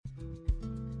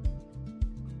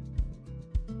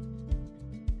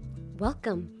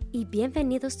Welcome y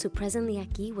bienvenidos to Presently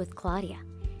Aquí with Claudia,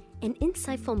 an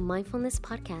insightful mindfulness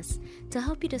podcast to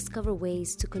help you discover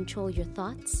ways to control your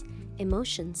thoughts,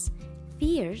 emotions,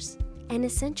 fears, and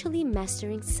essentially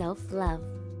mastering self-love.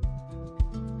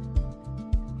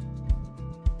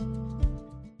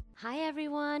 Hi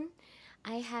everyone.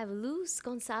 I have Luz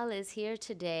Gonzalez here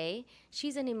today.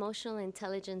 She's an emotional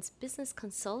intelligence business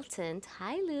consultant.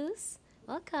 Hi Luz.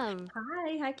 Welcome.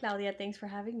 Hi, Claudia. Thanks for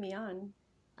having me on.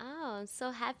 Oh, I'm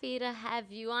so happy to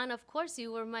have you on. Of course,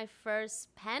 you were my first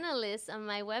panelist on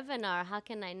my webinar. How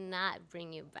can I not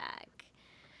bring you back?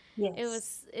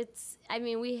 Yes.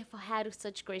 We've had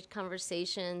such great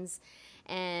conversations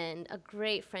and a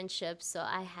great friendship. So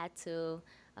I had to,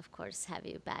 of course, have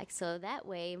you back. So that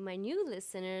way my new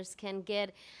listeners can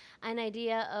get an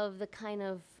idea of the kind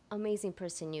of amazing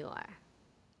person you are.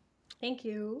 Thank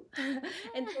you.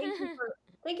 And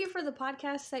thank you for the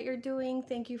podcast that you're doing.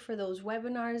 Thank you for those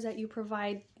webinars that you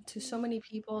provide to so many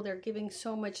people. They're giving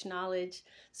so much knowledge,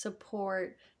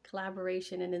 support,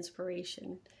 collaboration, and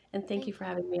inspiration. And thank you for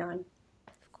having me on.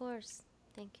 Of course.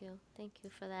 Thank you. Thank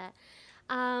you for that.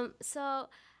 So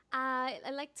I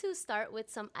like to start with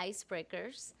some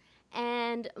icebreakers.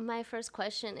 And my first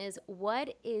question is,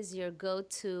 what is your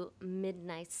go-to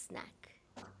midnight snack?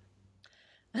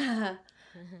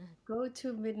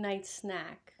 Go-to midnight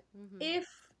snack. If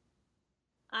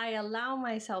I allow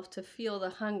myself to feel the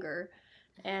hunger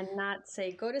and not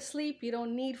say, go to sleep, you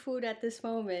don't need food at this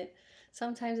moment.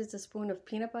 Sometimes it's a spoon of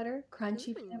peanut butter,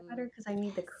 crunchy peanut butter, because I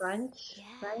need the crunch,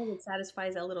 right? It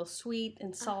satisfies a little sweet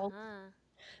and salt.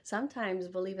 Sometimes,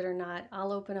 believe it or not,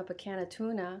 I'll open up a can of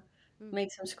tuna,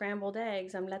 make some scrambled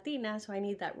eggs. I'm Latina, so I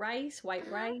need that rice, white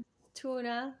rice,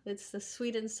 tuna. It's the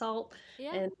sweet and salt,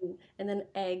 and then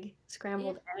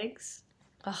scrambled eggs.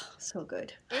 Oh, so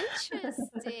good.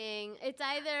 Interesting. It's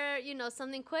either,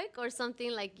 something quick or something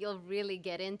like you'll really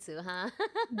get into, huh?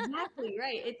 Exactly,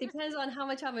 right. It depends on how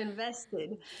much I'm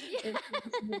invested in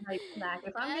this midnight snack.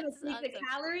 If I'm going to take the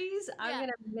calories, I'm going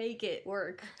to make it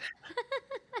work.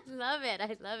 I love it.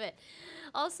 I love it.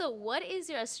 Also, what is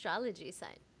your astrology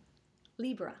sign?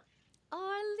 Libra.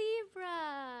 Oh,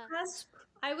 Libra. Cusp.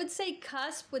 I would say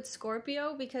cusp with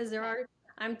Scorpio because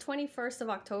I'm 21st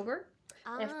of October.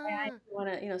 FYI, if you want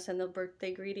to, send a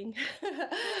birthday greeting.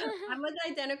 I'm an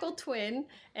identical twin,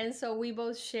 and so we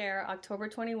both share October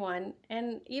 21.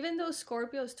 And even though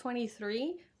Scorpio is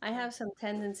 23, I have some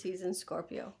tendencies in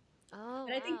Scorpio. Oh,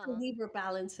 and I think the Libra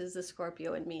balances the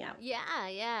Scorpio in me out. Yeah,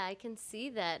 I can see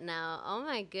that now. Oh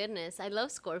my goodness, I love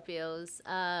Scorpios.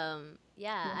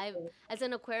 As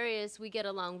an Aquarius, we get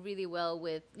along really well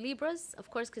with Libras,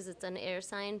 of course, because it's an air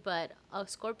sign, but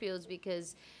Scorpios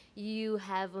because you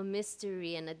have a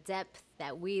mystery and a depth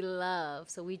that we love.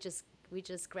 So we just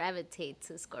gravitate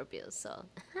to Scorpios. So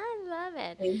I love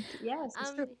it. Yes,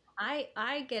 it's true.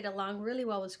 I get along really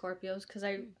well with Scorpios because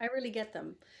I really get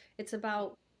them. It's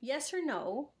about yes or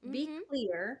no, be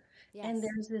clear, and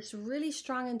there's this really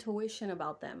strong intuition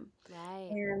about them. Right.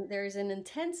 And there's an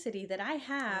intensity that I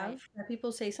have that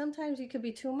people say sometimes you could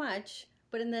be too much,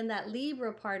 but and then that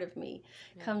Libra part of me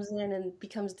comes in and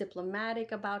becomes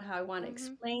diplomatic about how I want to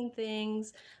explain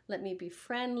things, let me be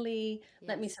friendly,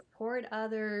 let me support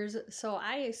others. So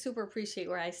I super appreciate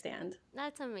where I stand.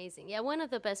 That's amazing. Yeah, one of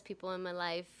the best people in my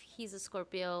life, he's a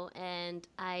Scorpio, and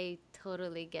I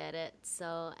totally get it.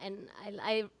 So, and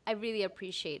I really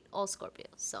appreciate all Scorpios.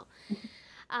 So,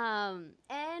 and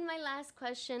my last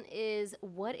question is,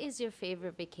 what is your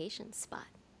favorite vacation spot?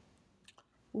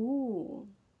 Ooh.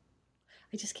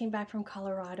 I just came back from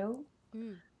Colorado,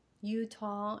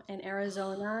 Utah, and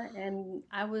Arizona, and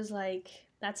I was like,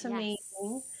 that's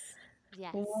amazing.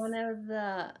 Yes. One of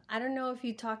I don't know if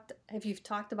you've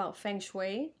talked about Feng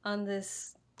Shui on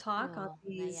this talk, on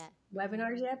these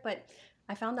webinars yet, but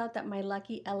I found out that my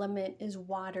lucky element is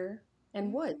water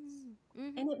and woods.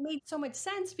 And it made so much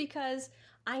sense because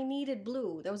I needed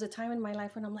blue. There was a time in my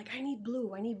life when I'm like, I need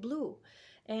blue,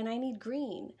 and I need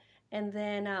green. And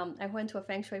then I went to a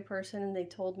Feng Shui person and they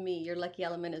told me your lucky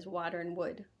element is water and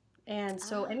wood. And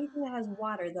so anything that has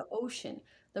water, the ocean,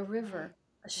 the river,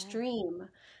 a stream,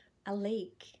 a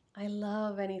lake. I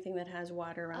love anything that has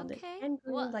water around it. And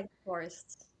green like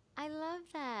forests. I love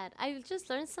that. I just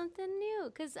learned something new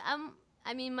because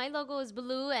my logo is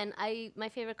blue and my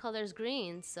favorite color is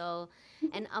green. So,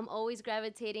 and I'm always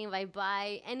gravitating. If I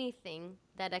buy anything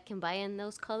that I can buy in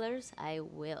those colors, I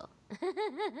will.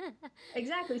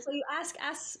 Exactly. So you ask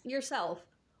yourself,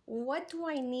 what do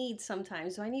I need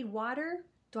sometimes? Do I need water?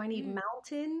 Do I need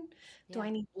mountain? Do I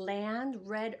need land,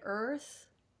 red earth?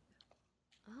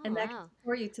 And that's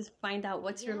for you to find out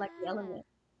what's your lucky element.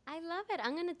 I love it.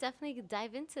 I'm going to definitely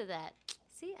dive into that.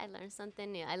 See, I learned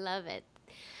something new. I love it.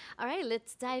 All right,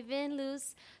 let's dive in,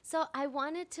 Luz. So I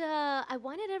wanted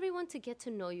everyone to get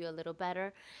to know you a little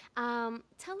better.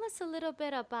 Tell us a little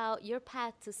bit about your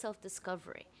path to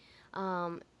self-discovery,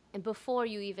 and before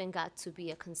you even got to be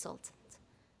a consultant.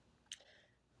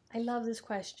 I love this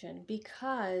question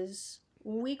because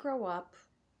we grow up,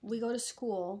 we go to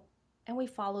school, and we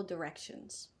follow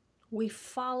directions. We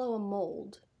follow a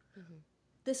mold. Mm-hmm.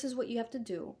 This is what you have to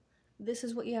do. This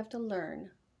is what you have to learn.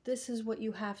 This is what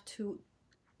you have to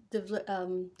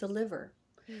deliver.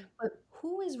 Mm. But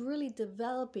who is really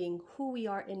developing who we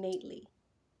are innately?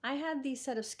 I had these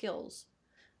set of skills.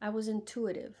 I was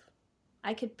intuitive.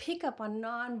 I could pick up on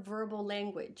nonverbal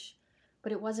language,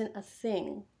 but it wasn't a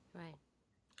thing. Right.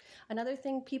 Another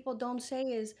thing people don't say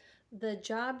is the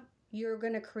job you're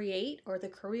going to create or the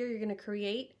career you're going to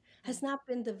create has not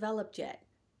been developed yet.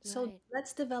 So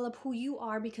let's develop who you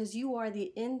are, because you are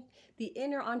the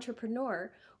inner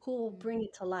entrepreneur who will bring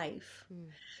it to life.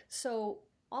 So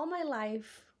all my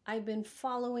life, I've been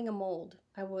following a mold.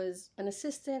 I was an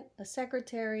assistant, a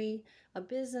secretary, a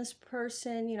business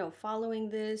person, following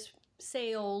this,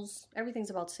 sales, everything's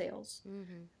about sales.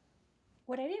 Mm-hmm.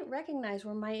 What I didn't recognize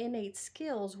were my innate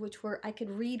skills, which were I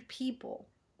could read people.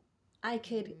 I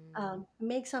could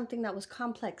make something that was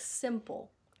complex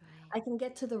simple. I can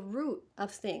get to the root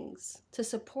of things to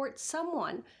support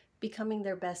someone becoming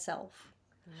their best self.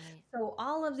 Right. So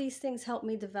all of these things helped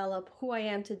me develop who I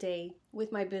am today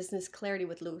with my business, Clarity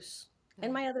with Luz,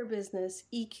 and my other business,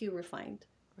 EQ Refined.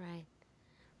 Right.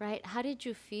 Right. How did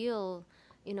you feel,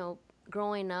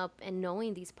 growing up and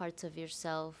knowing these parts of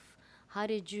yourself? How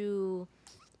did you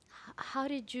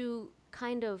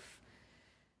kind of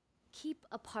keep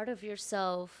a part of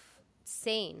yourself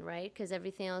sane, right? Because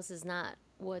everything else is not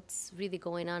what's really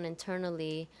going on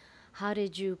internally. How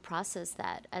did you process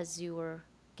that as you were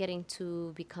getting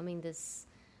to becoming this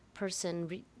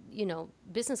person,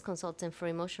 business consultant for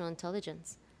emotional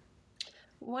intelligence?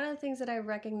 One of the things that I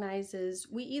recognize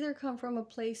is we either come from a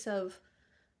place of,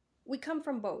 we come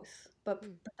from both, but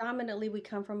predominantly we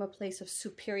come from a place of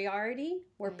superiority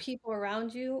where people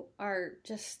around you are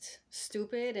just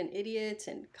stupid and idiots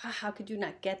and, God, how could you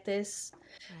not get this?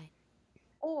 Right.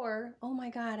 Or, oh my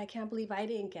God, I can't believe I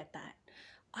didn't get that.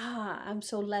 I'm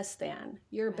so less than.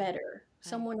 You're better.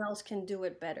 Someone else can do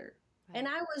it better. And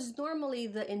I was normally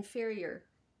the inferior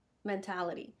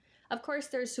mentality. Of course,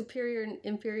 there's superior and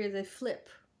inferior, they flip.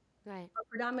 Right. But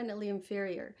predominantly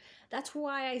inferior. That's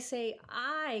why I say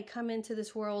I come into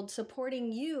this world supporting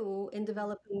you in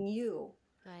developing you.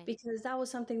 Right. Because that was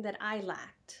something that I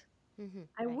lacked. Mm-hmm.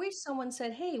 I wish someone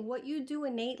said, hey, what you do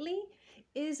innately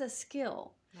is a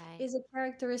skill. Right. Is a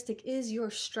characteristic, is your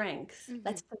strength. Mm-hmm.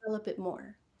 Let's develop it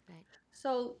more. Right.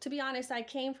 So to be honest, I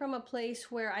came from a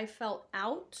place where I felt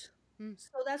out. So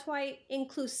that's why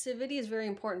inclusivity is very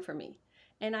important for me.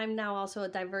 And I'm now also a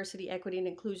diversity, equity, and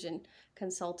inclusion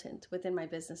consultant within my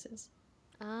businesses.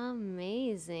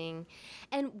 Amazing.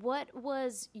 And what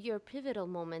was your pivotal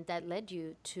moment that led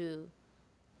you to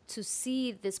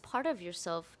see this part of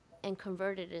yourself and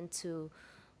convert it into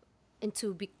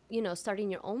starting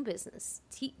your own business,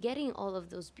 getting all of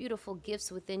those beautiful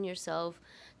gifts within yourself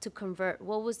to convert?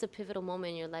 What was the pivotal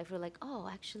moment in your life where like, oh,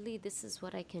 actually, this is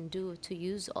what I can do to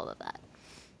use all of that?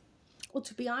 Well,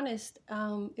 to be honest,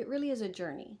 it really is a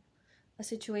journey. A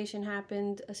situation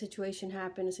happened, a situation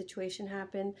happened, a situation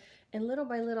happened. And little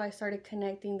by little, I started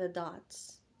connecting the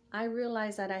dots. I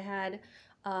realized that I had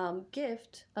a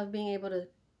gift of being able to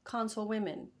console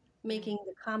women, making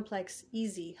the complex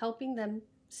easy, helping them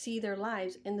see their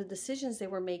lives and the decisions they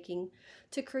were making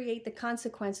to create the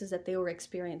consequences that they were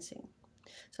experiencing.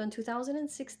 So in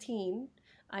 2016,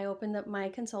 I opened up my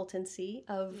consultancy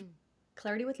of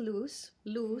Clarity with Luz,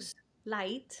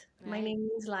 light. Right. My name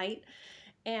means light.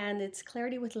 And it's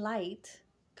Clarity with Light,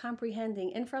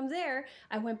 comprehending. And from there,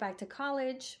 I went back to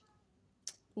college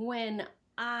when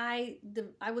I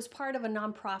was part of a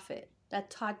nonprofit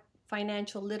that taught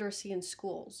financial literacy in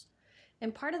schools.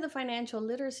 And part of the financial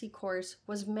literacy course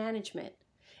was management.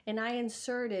 And I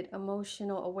inserted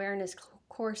emotional awareness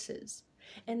courses.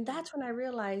 And that's when I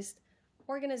realized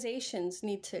organizations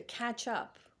need to catch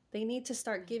up. They need to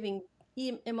start giving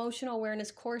emotional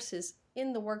awareness courses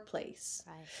in the workplace.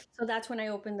 Right. So that's when I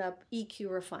opened up EQ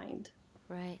Refined.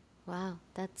 Right. Wow.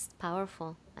 That's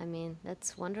powerful. I mean,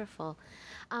 that's wonderful.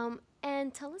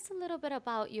 And tell us a little bit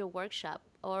about your workshop,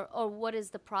 or what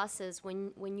is the process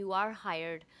when you are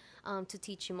hired to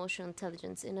teach emotional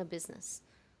intelligence in a business?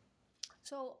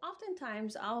 So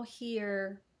oftentimes I'll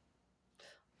hear,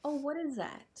 oh, what is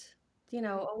that?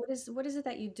 What is it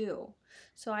that you do?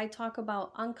 So I talk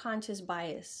about unconscious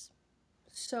bias.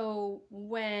 So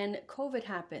when COVID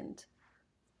happened,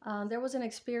 there was an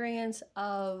experience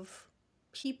of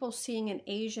people seeing an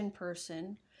Asian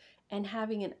person and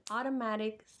having an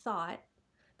automatic thought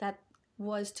that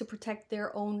was to protect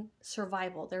their own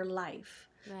survival, their life.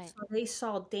 Right. So they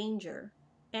saw danger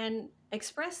and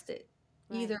expressed it,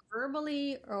 Right. either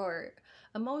verbally or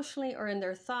emotionally or in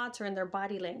their thoughts or in their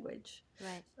body language.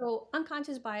 Right. So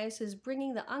unconscious bias is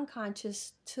bringing the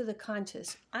unconscious to the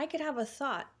conscious. I could have a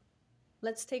thought,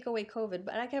 let's take away COVID,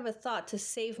 but I could have a thought to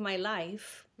save my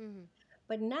life. Mm-hmm.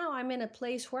 But now I'm in a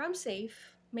place where I'm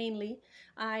safe, mainly.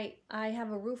 I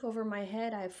have a roof over my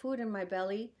head, I have food in my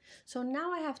belly. So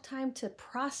now I have time to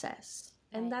process.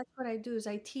 And Right. that's what I do is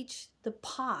I teach the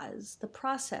pause, the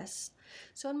process.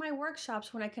 So in my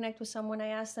workshops, when I connect with someone, I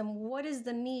ask them, what is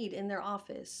the need in their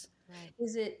office? Right.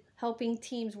 Is it helping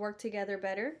teams work together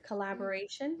better,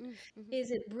 collaboration? Mm-hmm.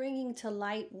 Is it bringing to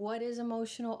light what is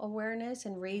emotional awareness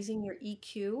and raising your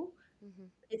EQ? Mm-hmm.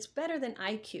 It's better than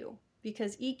IQ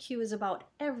because EQ is about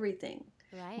everything.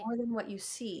 Right. More than what you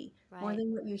see, more Right.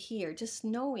 than what you hear, just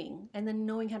knowing and then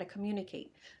knowing how to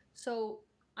communicate. So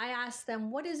I asked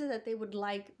them, what is it that they would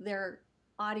like their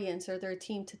audience or their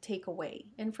team to take away?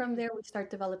 And from there, we start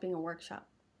developing a workshop.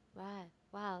 Right.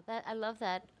 Wow. That I love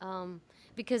that.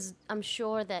 Because I'm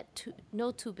sure that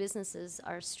no two businesses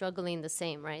are struggling the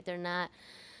same, right? They're not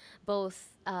both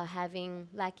having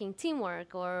lacking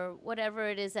teamwork or whatever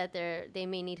it is that they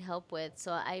may need help with.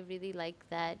 So I really like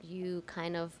that you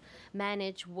kind of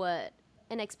manage what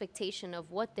an expectation of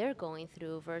what they're going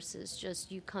through versus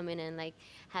just you coming in like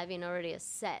having already a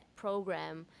set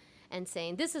program and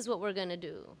saying this is what we're going to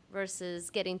do versus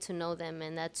getting to know them,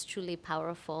 and that's truly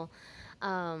powerful.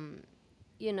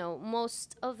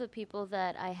 Most of the people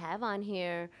that I have on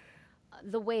here,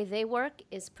 the way they work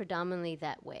is predominantly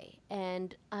that way.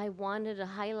 And I wanted to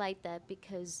highlight that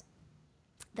because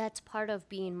that's part of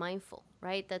being mindful,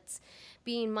 right? That's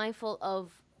being mindful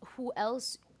of who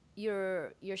else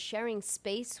you're sharing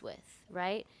space with,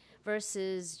 right?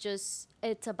 Versus just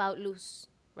it's about loose,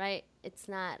 right? It's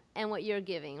not, and what you're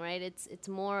giving, right? It's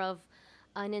more of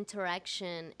an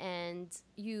interaction, and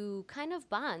you kind of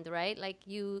bond, right? Like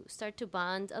you start to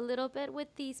bond a little bit with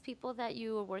these people that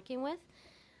you are working with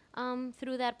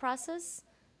through that process.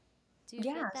 Do you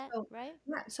Yeah. get that, So right?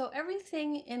 yeah. So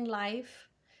everything in life,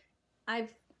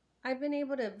 I've I've been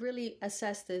able to really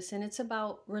assess this, and it's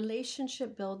about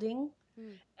relationship building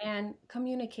Mm, and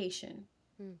communication.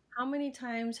 mm, How many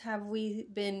times have we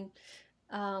been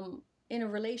in a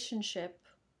relationship,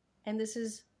 and this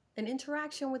is an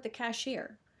interaction with the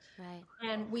cashier, right.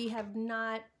 and we have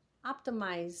not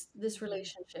optimized this Mm-hmm.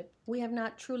 relationship? We have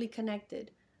not truly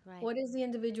connected. Right. What is the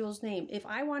individual's name? If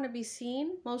I want to be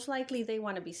seen, most likely they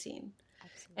want to be seen.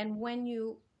 And Absolutely. when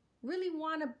you really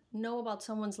want to know about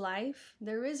someone's life,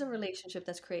 there is a relationship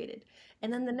that's created.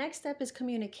 And then the next step is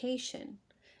communication.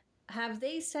 Have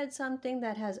they said something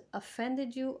that has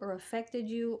offended you or affected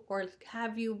you, or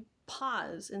have you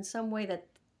pause in some way that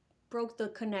broke the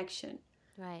connection?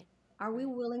 Right. Are we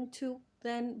Right. willing to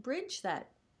then bridge that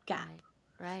gap? Right.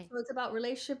 Right. So it's about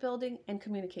relationship building and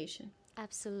communication.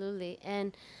 Absolutely.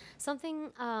 And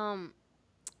something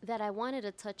that I wanted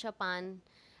to touch up on,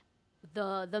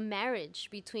 the marriage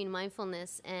between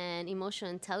mindfulness and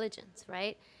emotional intelligence,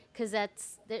 right? Because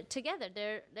they're together.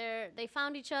 They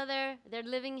found each other. They're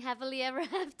living happily ever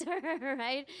after,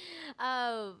 right?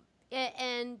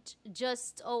 And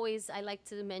just always, I like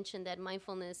to mention that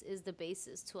mindfulness is the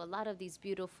basis to a lot of these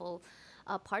beautiful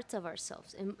parts of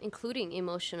ourselves, including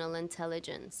emotional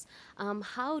intelligence.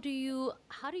 How do you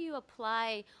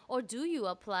apply, or do you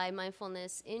apply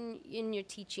mindfulness in your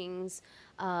teachings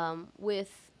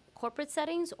with corporate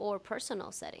settings or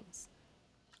personal settings?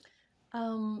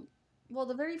 Um, well,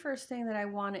 the very first thing that I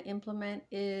want to implement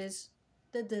is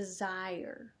the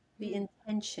desire, the Mm.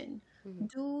 intention. Mm-hmm.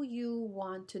 Do you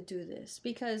want to do this?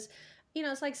 Because,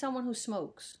 it's like someone who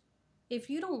smokes. If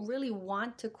you don't really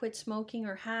want to quit smoking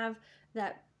or have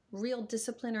that real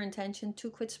discipline or intention to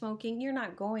quit smoking, you're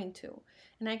not going to.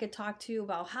 And I could talk to you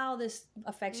about how this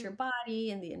affects your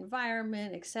body and the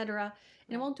environment, etc.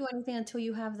 And it Right. won't do anything until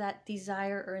you have that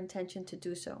desire or intention to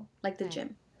do so, like the Right.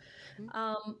 gym.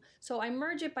 So I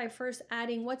merge it by first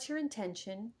adding what's your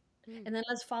intention, Mm. and then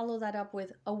let's follow that up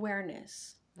with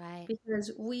awareness, Right.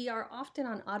 because we are often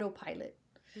on autopilot,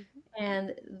 Mm-hmm.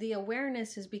 and the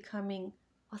awareness is becoming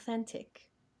authentic.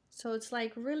 So it's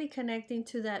like really connecting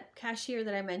to that cashier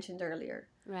that I mentioned earlier.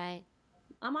 Right.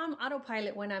 I'm on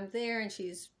autopilot when I'm there and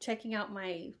she's checking out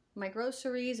my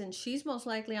groceries, and she's most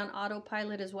likely on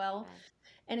autopilot as well. Right.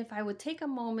 And if I would take a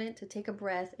moment to take a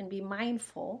breath and be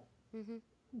mindful, Mm-hmm.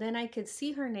 then I could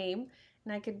see her name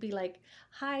And I could be like,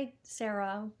 hi,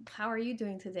 Sarah, how are you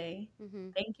doing today?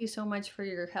 Thank you so much for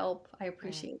your help. I Right.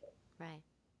 appreciate it. Right.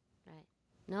 Right.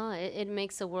 No, it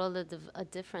makes a world of a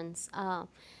difference.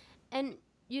 And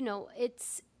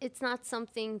it's not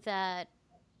something that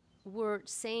we're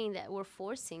saying that we're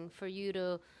forcing for you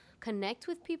to connect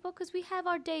with people, because we have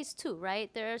our days too,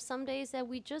 right? There are some days that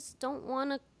we just don't want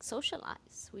to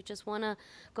socialize. We just want to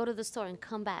go to the store and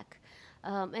come back,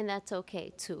 and that's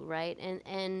okay too, right?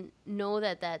 And know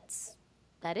that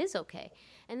that is okay.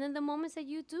 And then the moments that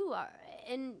you do are,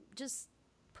 and just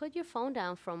put your phone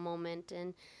down for a moment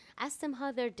and ask them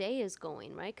how their day is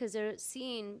going, right? Because they're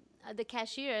seeing the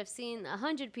cashier. I've seen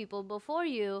 100 people before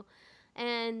you,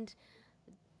 and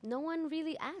no one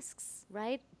really asks,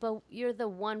 right? But you're the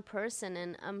one person,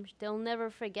 and they'll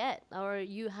never forget, or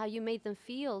how you made them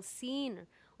feel seen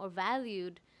or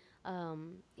valued.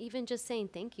 Even just saying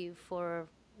thank you for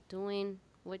doing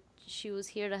what she was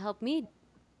here to help me,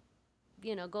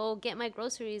 go get my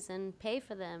groceries and pay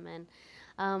for them, and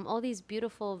all these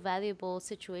beautiful, valuable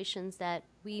situations that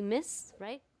we miss,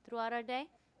 right, throughout our day.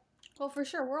 Well, for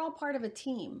sure, we're all part of a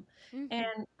team.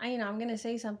 And I'm going to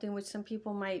say something which some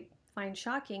people might find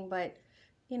shocking, but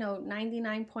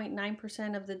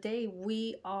 99.9% of the day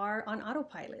we are on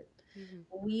autopilot.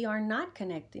 We are not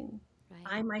connecting. Right.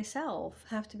 I myself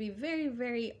have to be very,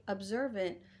 very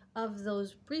observant of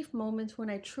those brief moments when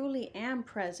I truly am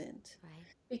present, Right.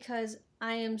 because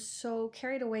I am so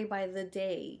carried away by the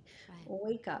day. Right.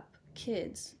 Wake up,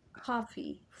 kids,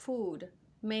 coffee, food,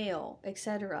 mail,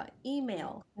 etc.,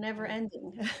 email, never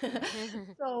ending.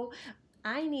 So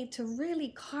I need to really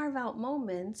carve out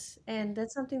moments, and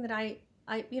that's something that I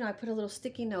put a little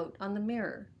sticky note on the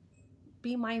mirror.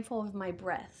 Be mindful of my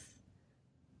breath.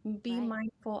 Be Right.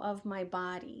 mindful of my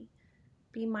body.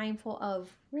 Be mindful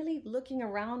of really looking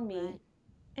around me Right.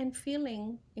 and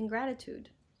feeling in gratitude.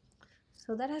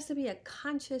 So that has to be a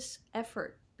conscious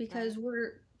effort, because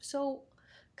we're so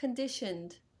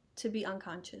conditioned to be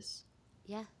unconscious.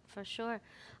 Yeah, for sure.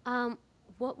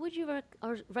 What would you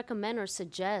recommend or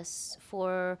suggest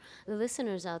for the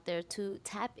listeners out there to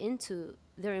tap into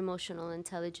their emotional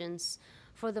intelligence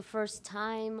for the first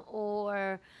time,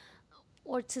 or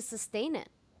to sustain it?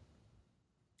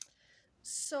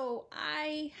 So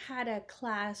I had a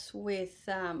class with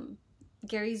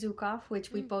Gary Zukav,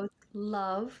 which we both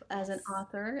love as an Yes.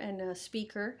 author and a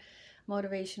speaker,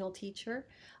 motivational teacher.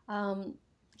 Um,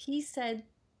 he said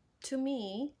to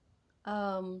me,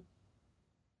 um,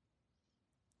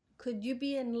 could you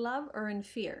be in love or in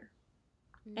fear?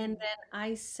 And then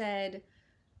I said,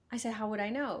 how would I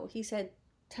know? He said,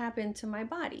 tap into my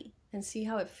body and see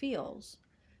how it feels.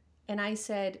 And I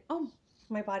said, oh,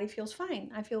 my body feels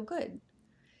fine. I feel good.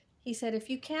 He said, if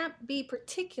you can't be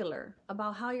particular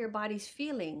about how your body's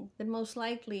feeling, then most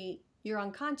likely you're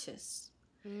unconscious.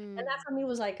 And that for me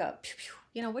was like a, pew,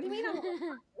 pew. What do you mean I'm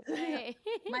unconscious? Right.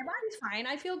 My body's fine.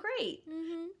 I feel great.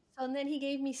 So and then he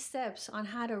gave me steps on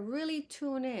how to really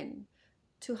tune in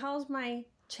to how's my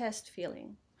chest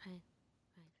feeling? Right.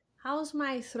 How's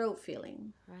my throat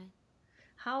feeling? Right.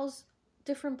 How's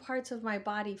different parts of my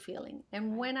body feeling?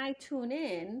 And when I tune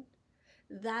in,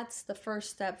 that's the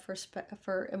first step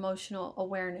for emotional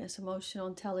awareness, emotional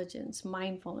intelligence,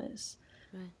 mindfulness.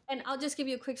 Right. And I'll just give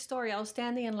you a quick story. I was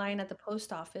standing in line at the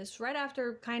post office right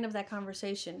after kind of that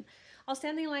conversation. I was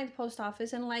standing in line at the post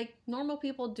office, and like normal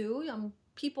people do, I'm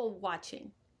people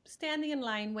watching, standing in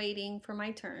line waiting for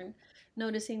my turn,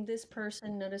 noticing this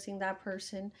person, noticing that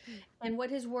person. And what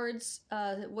his words,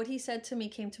 what he said to me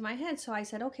came to my head. So I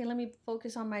said, okay, let me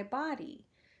focus on my body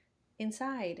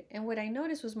inside. And what I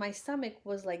noticed was my stomach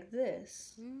was like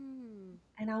this.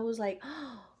 And I was like,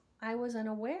 oh, I was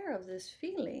unaware of this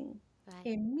feeling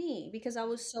in me, because I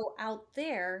was so out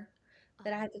there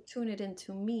that I had to tune it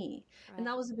into me. And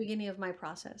that was the beginning of my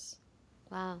process.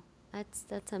 Wow,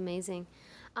 that's amazing.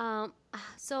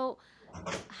 So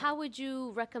how would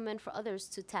you recommend for others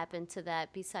to tap into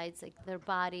that, besides like their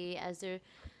body, as their,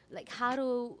 like, how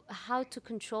to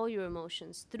control your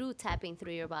emotions through tapping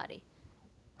through your body?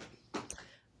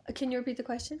 Can you repeat the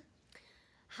question?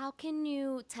 How can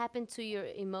you tap into your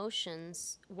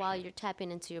emotions while you're tapping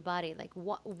into your body? Like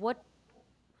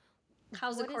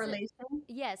how's the correlation?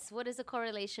 Yes, what is the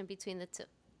correlation between the two?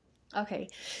 Okay.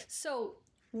 So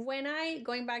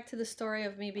going back to the story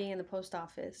of me being in the post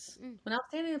office, when I was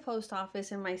standing in the post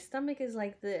office and my stomach is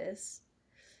like this,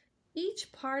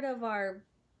 each part of our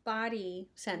body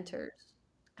centers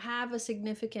have a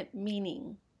significant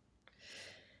meaning.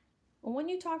 When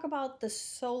you talk about the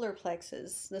solar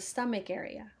plexus, the stomach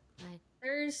area,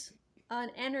 there's an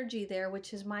energy there,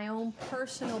 which is my own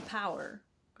personal power.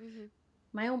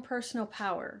 my own personal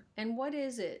power. And what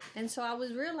is it? And so I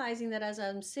was realizing that as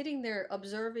I'm sitting there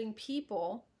observing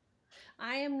people,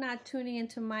 I am not tuning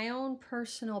into my own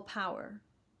personal power.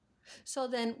 So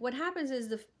then what happens is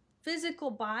the physical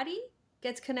body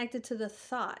gets connected to the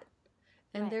thought.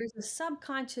 And there's a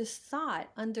subconscious thought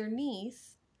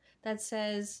underneath that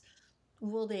says,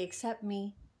 will they accept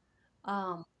me?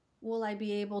 Will I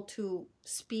be able to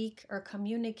speak or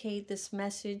communicate this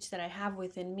message that I have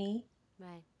within me?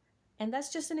 Right. And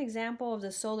that's just an example of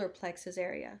the solar plexus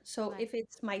area. So if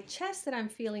it's my chest that I'm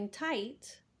feeling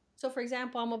tight, so for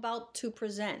example, I'm about to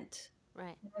present.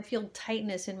 Right. I feel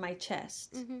tightness in my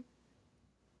chest. Mm-hmm.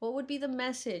 What would be the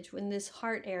message in this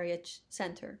heart area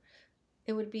center?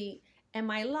 It would be, am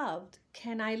I loved?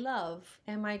 Can I love?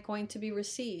 Am I going to be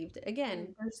received?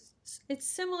 Again, it's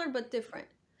similar but different.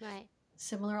 Right.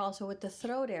 Similar also with the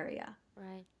throat area.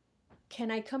 Right.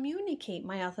 Can I communicate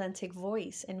my authentic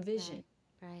voice and vision?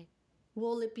 Right.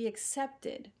 Will it be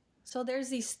accepted? So there's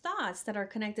these thoughts that are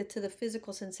connected to the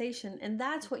physical sensation, and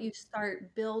that's what you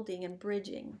start building and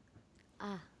bridging.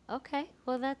 Ah, okay.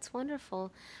 Well, that's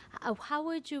wonderful. How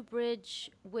would you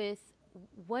bridge with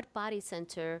what body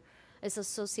center is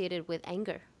associated with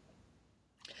anger?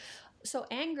 So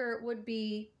anger would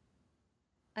be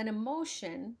an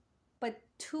emotion, but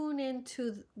tune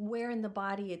into where in the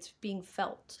body it's being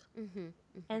felt. Mm-hmm,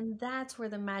 mm-hmm. And that's where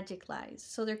the magic lies.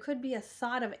 So there could be a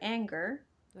thought of anger.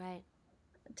 Right.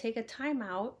 Take a time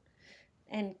out,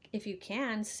 and if you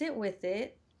can, sit with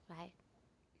it. Right.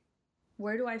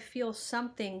 Where do I feel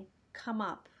something come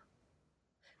up?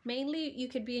 Mainly, you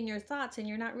could be in your thoughts and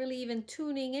you're not really even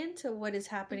tuning into what is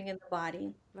happening in the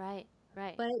body. Right,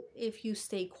 right. But if you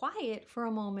stay quiet for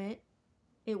a moment,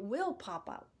 it will pop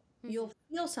up. Mm-hmm. You'll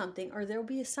feel something, or there'll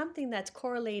be something that's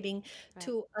correlating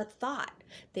to a thought.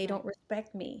 They don't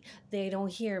respect me. They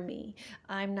don't hear me.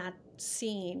 I'm not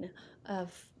seen.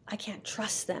 I can't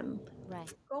trust them.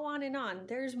 Right. Go on and on.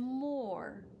 There's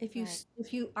more if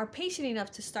you are patient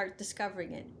enough to start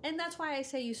discovering it. And that's why I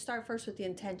say you start first with the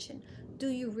intention. Do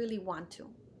you really want to?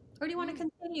 Or do you want to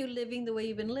continue living the way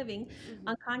you've been living,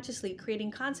 unconsciously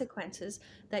creating consequences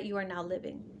that you are now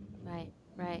living? Right,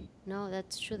 right. No,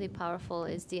 that's truly powerful,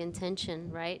 is the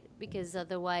intention, right? Because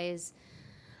otherwise,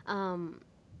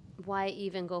 why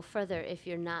even go further if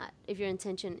your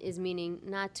intention is meaning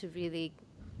not to really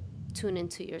tune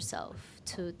into yourself,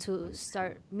 to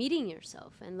start meeting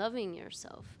yourself and loving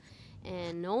yourself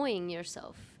and knowing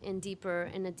yourself in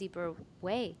a deeper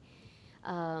way.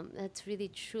 That's really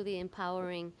truly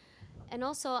empowering. And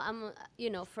also,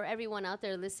 for everyone out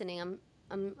there listening,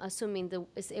 I'm assuming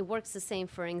it works the same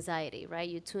for anxiety, right?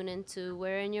 You tune into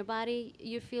where in your body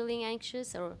you're feeling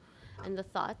anxious, and the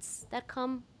thoughts that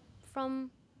come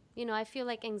from. I feel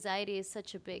like anxiety is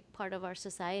such a big part of our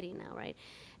society now, right?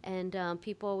 And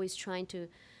people always trying to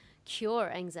cure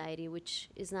anxiety, which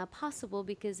is not possible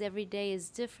because every day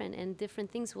is different and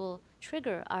different things will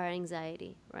trigger our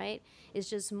anxiety, right? It's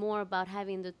just more about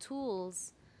having the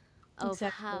tools of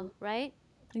how, right?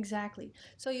 Exactly.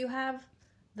 So you have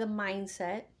the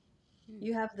mindset,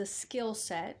 you have the skill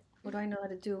set. What do I know how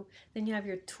to do? Then you have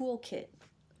your toolkit.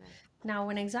 Right. Now,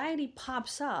 when anxiety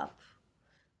pops up,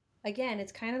 again,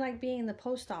 it's kind of like being in the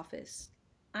post office.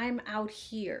 I'm out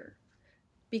here.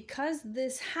 Because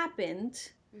this happened,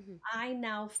 I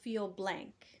now feel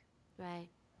blank. Right.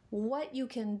 What you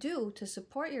can do to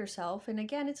support yourself, and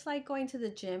again, it's like going to the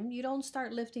gym. You don't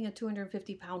start lifting a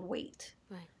 250-pound weight.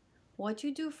 Right. What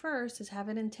you do first is have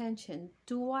an intention.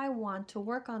 Do I want to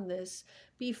work on this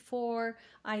before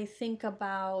I think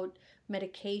about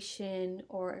medication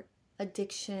or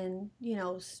addiction,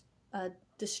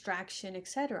 distraction,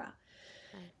 etc.?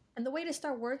 Right. And the way to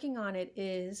start working on it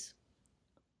is,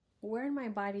 where in my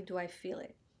body do I feel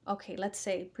it? Okay, let's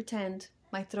say, pretend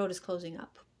my throat is closing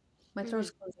up. My throat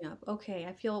is closing up. Okay,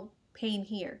 I feel pain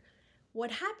here. What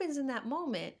happens in that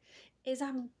moment is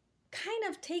I'm kind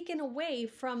of taken away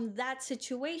from that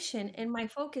situation and my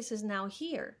focus is now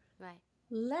here. Right.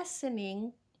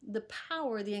 Lessening the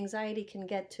power the anxiety can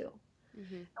get to.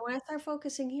 And when I start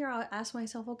focusing here, I'll ask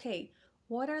myself, okay,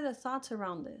 what are the thoughts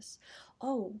around this?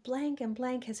 Oh, blank and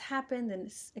blank has happened,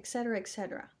 and et cetera, et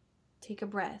cetera. Take a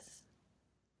breath.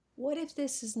 What if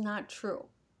this is not true?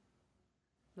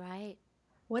 Right.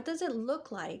 What does it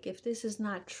look like if this is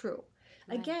not true?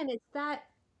 Right. Again, it's that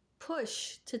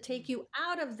push to take you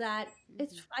out of that.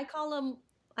 It's I call them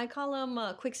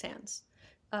quicksands.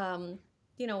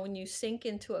 When you sink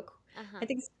into I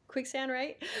think it's quicksand,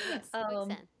 right? Yes,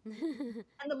 quicksand.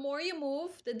 And the more you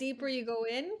move, the deeper you go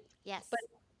in. Yes. But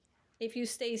if you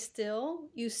stay still,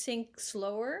 you sink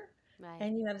slower. Right.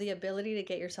 And you have the ability to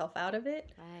get yourself out of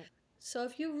it. Right. So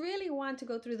if you really want to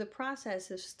go through the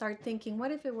process of start thinking, what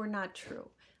if it were not true?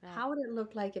 Right. How would it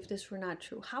look like if this were not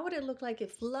true? How would it look like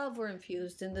if love were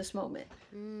infused in this moment?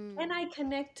 Can I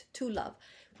connect to love?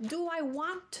 Do I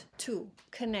want to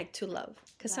connect to love?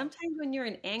 Because sometimes when you're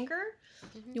in anger,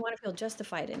 you want to feel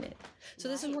justified in it. So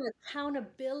this is where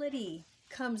accountability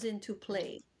comes into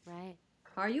play. Right.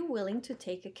 Are you willing to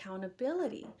take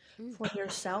accountability for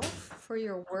yourself, for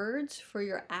your words, for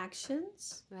your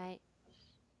actions? Right.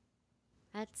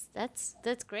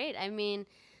 That's great. I mean,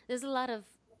 there's a lot of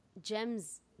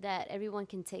gems that everyone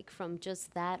can take from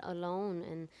just that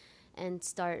alone, and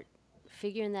start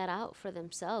figuring that out for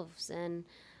themselves. And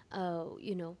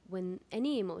when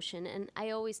any emotion, and I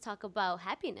always talk about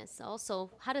happiness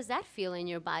also. How does that feel in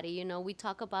your body? We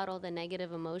talk about all the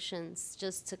negative emotions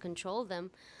just to control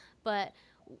them, but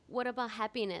what about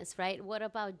happiness, right? What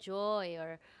about joy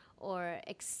or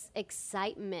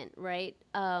excitement, right?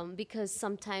 Because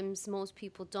sometimes most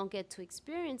people don't get to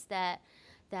experience that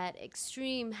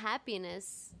extreme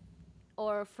happiness.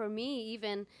 Or for me,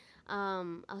 even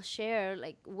I'll share,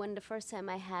 like, when the first time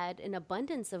I had an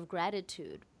abundance of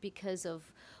gratitude because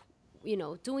of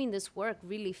doing this work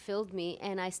really filled me,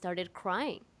 and I started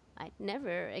crying. I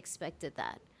never expected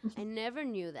that. I never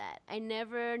knew that. I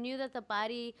never knew that the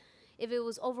body, if it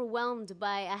was overwhelmed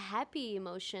by a happy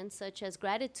emotion such as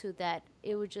gratitude, that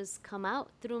it would just come out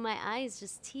through my eyes,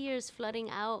 just tears flooding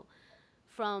out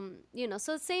from,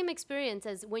 so same experience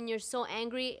as when you're so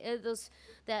angry.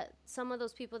 Some of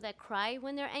those people that cry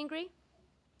when they're angry,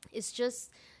 it's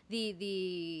just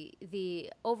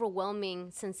the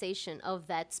overwhelming sensation of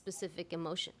that specific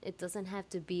emotion. It doesn't have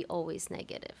to be always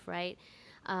negative, right?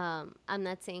 I'm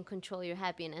not saying control your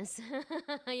happiness.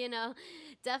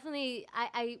 Definitely.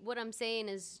 I what I'm saying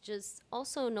is just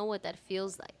also know what that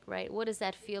feels like, right? What does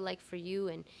that feel like for you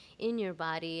and in your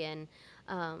body? And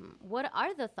what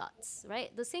are the thoughts,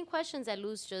 right? The same questions that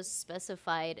Luz just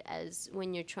specified as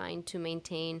when you're trying to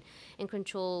maintain and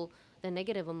control the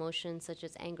negative emotions such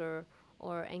as anger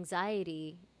or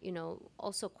anxiety.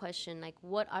 Also question, like,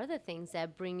 what are the things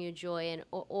that bring you joy, and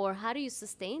or how do you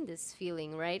sustain this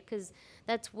feeling, right? Because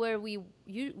that's where we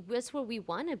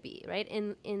want to be, right?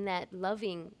 In that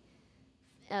loving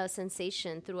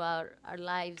sensation throughout our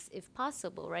lives, if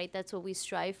possible, right? That's what we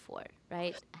strive for,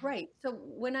 right? Right. So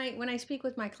when I speak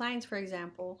with my clients, for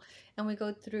example, and we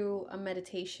go through a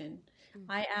meditation,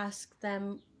 I ask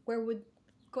them,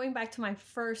 going back to my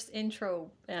first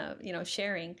intro,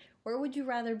 sharing, where would you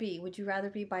rather be? Would you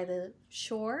rather be by the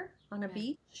shore on a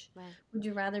beach? Right. Would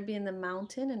you rather be in the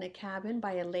mountain in a cabin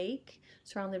by a lake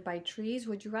surrounded by trees?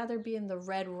 Would you rather be in the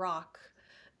red rock,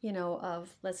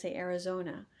 of, let's say,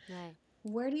 Arizona? Right.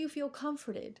 Where do you feel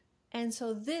comforted? And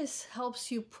so this helps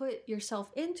you put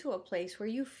yourself into a place where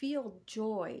you feel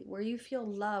joy, where you feel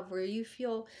love, where you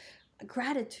feel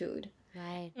gratitude.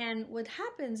 Right. And what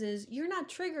happens is you're not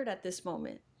triggered at this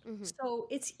moment. So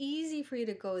it's easy for you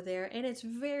to go there, and it's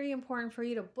very important for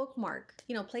you to bookmark,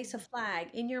 place a flag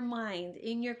in your mind,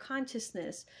 in your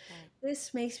consciousness. Right.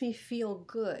 This makes me feel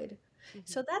good.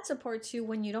 So that supports you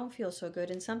when you don't feel so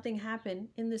good and something happened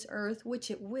in this earth,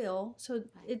 which it will. So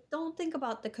don't think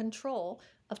about the control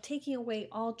of taking away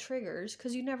all triggers,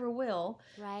 because you never will.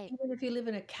 Right. Even if you live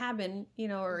in a cabin,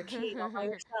 or a cave all by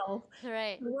yourself,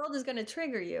 right. The world is going to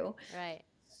trigger you. Right.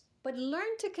 But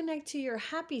learn to connect to your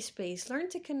happy space. Learn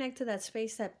to connect to that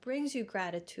space that brings you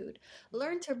gratitude.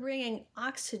 Learn to bring in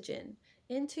oxygen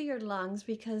into your lungs,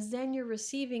 because then you're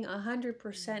receiving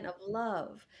 100% of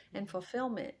love and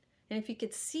fulfillment. And if you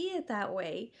could see it that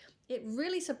way, it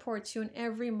really supports you in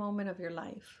every moment of your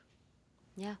life.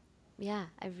 Yeah. Yeah.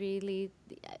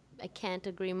 I can't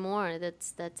agree more.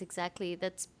 That's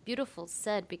beautiful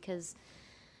said, because,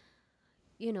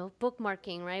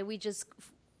 bookmarking, right? We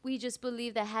just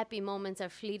believe that happy moments are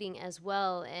fleeting as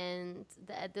well, and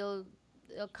that they'll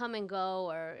come and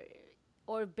go,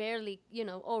 or barely,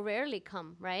 or rarely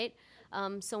come, right?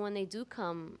 So when they do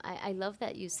come, I love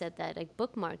that you said that, like,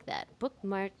 bookmark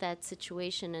that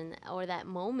situation or that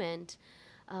moment,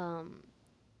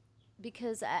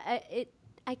 because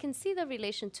I can see the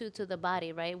relation too to the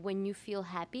body, right? When you feel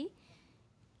happy,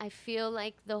 I feel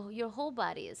like your whole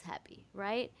body is happy,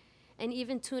 right? And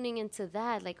even tuning into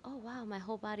that, like, oh wow, my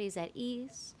whole body is at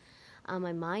ease,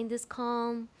 my mind is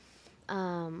calm.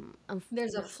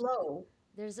 There's a flow.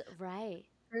 There's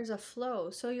a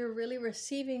flow. So you're really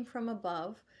receiving from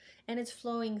above, and it's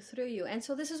flowing through you. And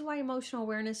so this is why emotional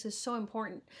awareness is so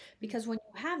important, because when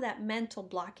you have that mental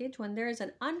blockage, when there is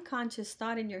an unconscious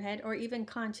thought in your head, or even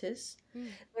conscious,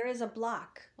 there is a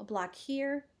block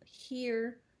here,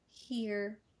 here,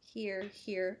 here, here,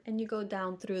 here, and you go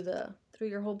down through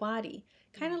your whole body,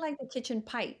 kind of like the kitchen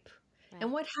pipe. Right.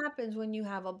 And what happens when you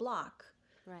have a block?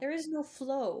 Right. There is no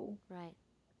flow. Right.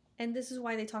 And this is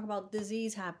why they talk about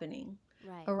disease happening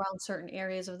Right. around certain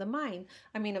areas of the mind.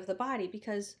 I mean, of the body,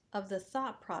 because of the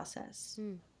thought process.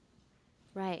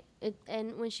 Right.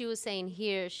 And when she was saying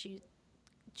here, she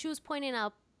was pointing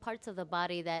out parts of the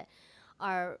body that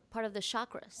are part of the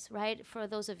chakras, right? For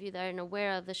those of you that aren't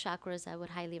aware of the chakras, I would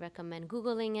highly recommend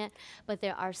Googling it. But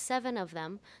there are 7 of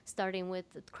them, starting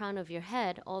with the crown of your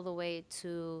head all the way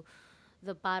to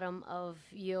the bottom of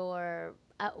your,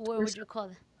 what would you call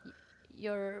it?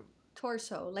 Your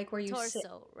torso, like where you sit.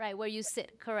 Right, where you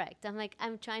sit, correct.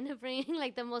 I'm trying to bring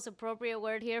like the most appropriate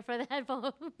word here for that,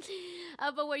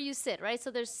 but where you sit, right? So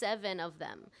there's 7 of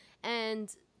them.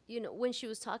 And, when she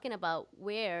was talking about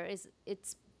where,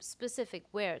 it's specific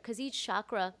where, because each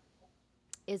chakra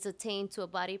is attained to a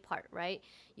body part, right?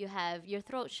 You have your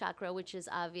throat chakra, which is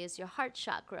obvious, your heart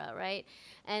chakra, right?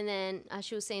 And then, as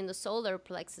she was saying, the solar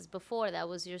plexus before, that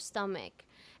was your stomach.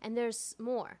 And there's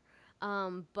more.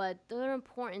 But they're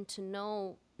important to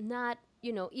know, not,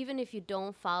 even if you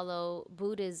don't follow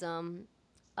Buddhism,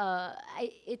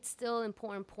 it's still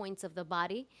important points of the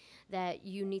body that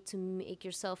you need to make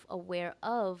yourself aware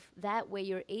of. That way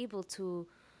you're able to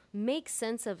make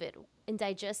sense of it and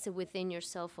digest it within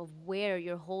yourself of where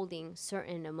you're holding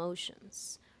certain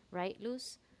emotions. Right,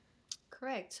 Luz?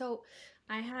 Correct. So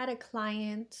I had a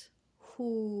client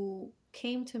who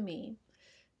came to me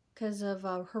because of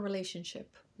her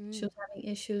relationship. She was having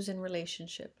issues in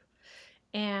relationship.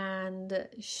 And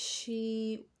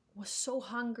she was so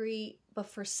hungry, but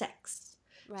for sex.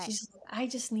 Right. She's like, I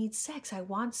just need sex. I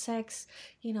want sex.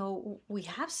 We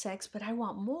have sex, but I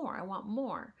want more. I want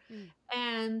more.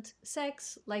 And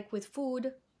sex, like with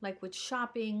food, like with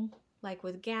shopping, like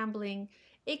with gambling,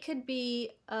 it could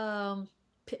be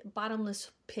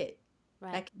bottomless pit.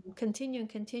 Right. That can continue and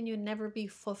continue and never be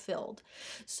fulfilled.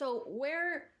 So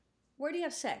where do you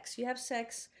have sex? You have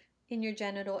sex in your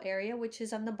genital area, which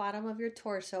is on the bottom of your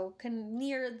torso,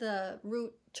 near the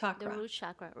root chakra. The root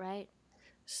chakra, right.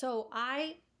 So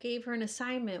I gave her an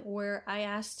assignment where I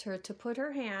asked her to put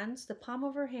her hands, the palm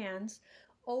of her hands,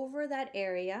 over that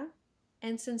area.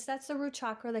 And since that's the root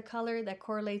chakra, the color that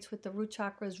correlates with the root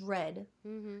chakra is red.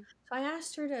 So I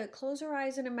asked her to close her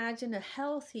eyes and imagine a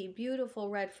healthy, beautiful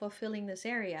red fulfilling this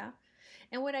area.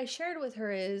 And what I shared with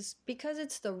her is, because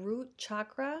it's the root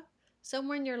chakra,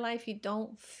 somewhere in your life you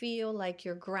don't feel like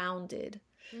you're grounded.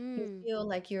 You feel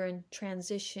like you're in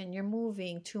transition, you're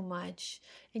moving too much,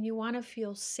 and you want to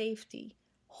feel safety,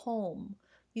 home.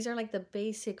 These are like the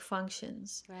basic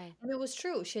functions. Right. And it was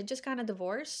true. She had just gotten a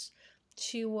divorce.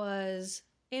 She was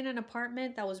in an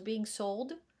apartment that was being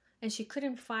sold, and she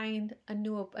couldn't find a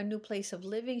new place of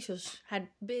living. She had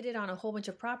bidded on a whole bunch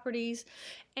of properties,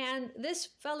 and this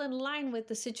fell in line with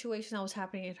the situation that was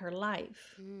happening in her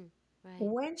life. Right.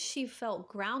 When she felt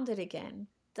grounded again,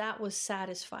 that was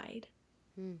satisfied.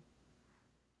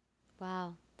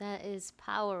 Wow, that is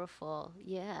powerful.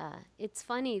 Yeah. It's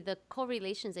funny, the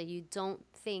correlations that you don't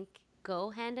think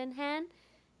go hand in hand,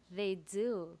 they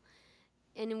do.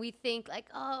 And we think like,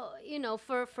 oh,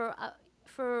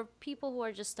 for people who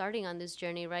are just starting on this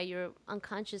journey, right? You're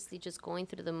unconsciously just going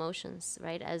through the motions,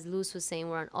 right? As Luz was saying,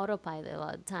 we're on autopilot a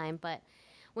lot of the time. But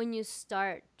when you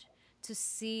start to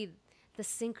see the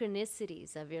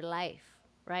synchronicities of your life,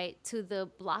 right, to the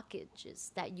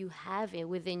blockages that you have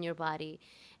within your body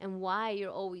and why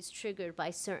you're always triggered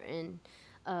by certain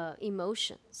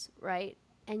emotions, right?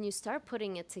 And you start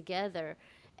putting it together.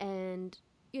 And,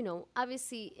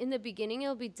 obviously in the beginning,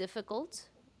 it'll be difficult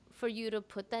for you to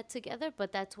put that together,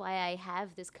 but that's why I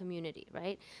have this community,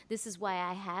 right? This is why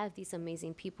I have these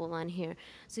amazing people on here.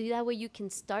 So that way you can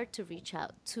start to reach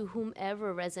out to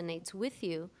whomever resonates with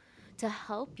you to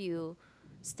help you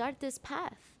start this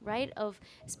path, right? Of,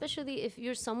 especially if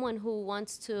you're someone who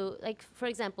wants to, like, for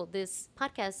example, this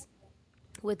podcast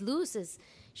with Luz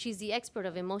she's the expert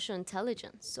of emotional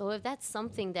intelligence. So if that's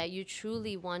something that you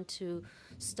truly want to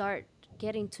start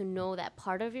getting to know that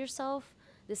part of yourself,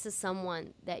 this is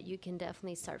someone that you can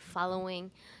definitely start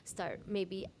following, start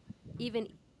maybe even,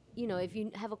 if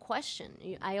you have a question,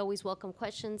 I always welcome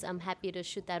questions. I'm happy to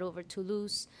shoot that over to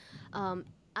Luz.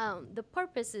 The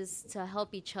purpose is to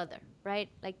help each other, right?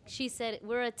 Like she said,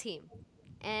 we're a team,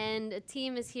 and a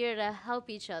team is here to help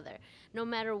each other, no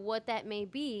matter what that may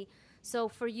be. So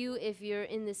for you, if you're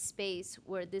in this space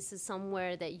where this is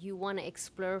somewhere that you want to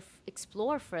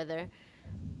explore further,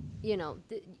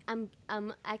 I'm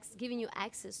giving you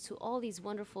access to all these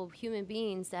wonderful human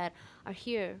beings that are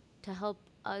here to help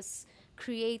us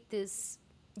create this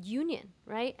union,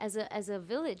 right? As a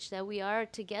village that we are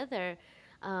together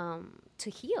to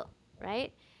heal,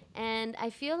 right? And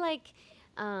I feel like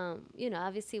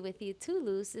Obviously with you too,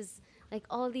 Luz, is like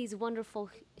all these wonderful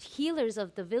healers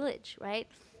of the village, right?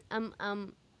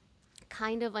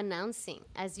 Kind of announcing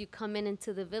as you come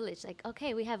into the village, like,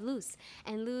 okay, we have Luz,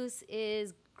 and Luz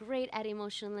is great at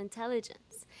emotional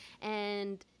intelligence,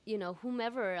 and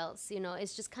whomever else,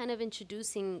 it's just kind of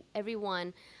introducing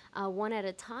everyone one at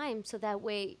a time, so that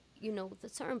way, the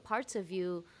certain parts of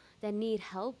you that need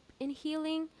help in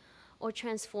healing or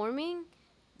transforming,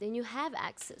 then you have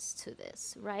access to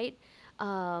this, right?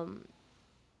 And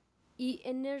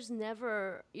there's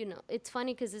never, it's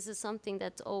funny because this is something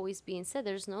that's always being said.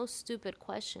 There's no stupid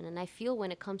question. And I feel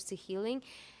when it comes to healing,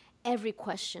 every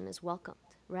question is welcomed,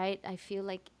 right? I feel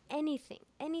like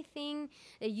anything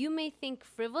that you may think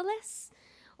frivolous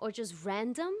or just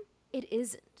random, it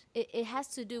isn't. It has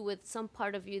to do with some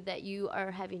part of you that you are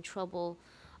having trouble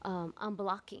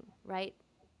unblocking, right?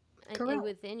 And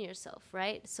within yourself,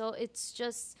 right? So it's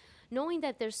just knowing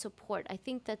that there's support. I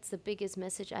think that's the biggest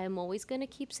message I am always going to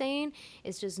keep saying,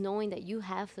 is just knowing that you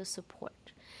have the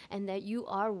support and that you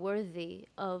are worthy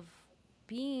of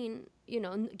being,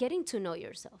 getting to know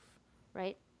yourself,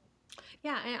 right?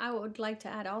 Yeah, and I would like to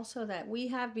add also that we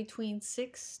have between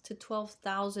 6 to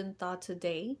 12,000 thoughts a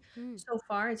day. So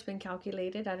far, it's been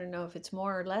calculated. I don't know if it's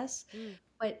more or less,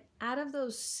 but out of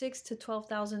those 6 to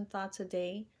 12,000 thoughts a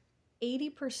day,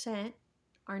 80%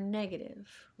 are negative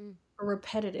or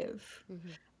repetitive.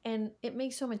 And it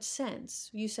makes so much sense.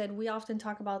 You said we often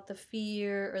talk about the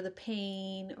fear or the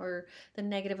pain or the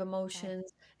negative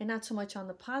emotions, and not so much on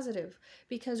the positive,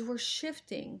 because we're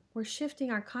shifting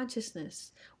our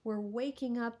consciousness. We're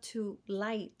waking up to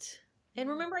light. And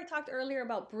remember, I talked earlier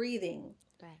about breathing.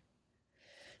 Right.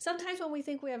 Sometimes when we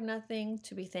think we have nothing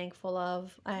to be thankful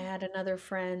of, I had another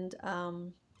friend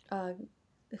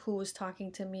who was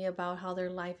talking to me about how their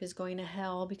life is going to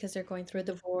hell because they're going through a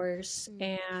divorce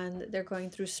and they're going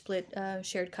through split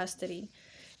shared custody.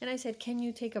 And I said, can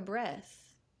you take a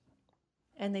breath?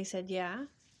 And they said, yeah.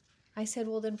 I said,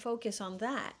 well, then focus on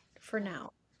that for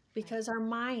now, because our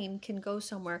mind can go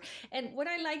somewhere. And what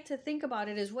I like to think about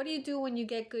it is, what do you do when you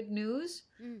get good news?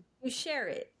 You share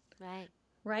it.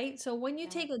 Right? So when you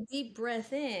take a deep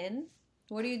breath in,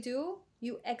 what do?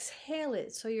 You exhale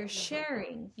it. So you're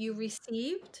sharing. You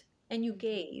received and you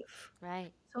gave.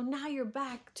 Right. So now you're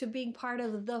back to being part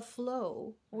of the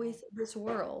flow with this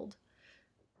world.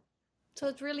 So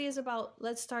it really is about,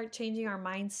 let's start changing our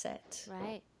mindset.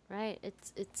 Right.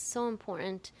 It's so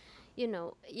important.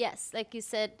 Yes, like you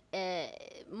said,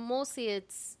 mostly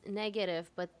it's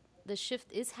negative, but the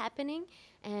shift is happening,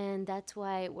 and that's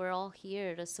why we're all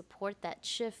here to support that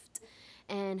shift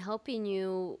and helping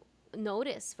you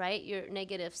notice, right, your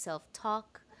negative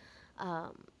self-talk.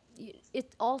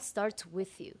 It all starts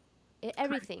with you.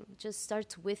 Everything just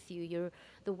starts with you.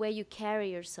 The way you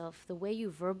carry yourself, the way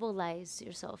you verbalize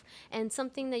yourself. And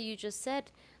something that you just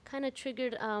said kind of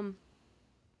triggered, when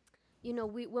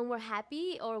we're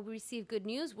happy or we receive good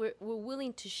news, we're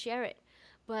willing to share it.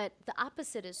 But the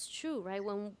opposite is true, right?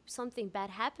 When something bad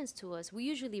happens to us, we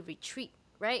usually retreat,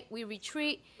 right? We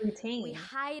retreat, we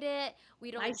hide it,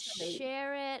 we don't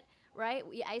share it, right?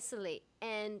 We isolate.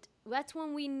 And that's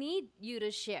when we need you to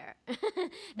share.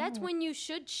 That's when you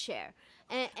should share.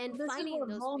 And this finding is where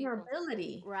those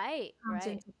vulnerability comes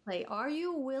into play. Are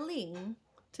you willing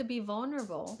to be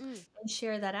vulnerable and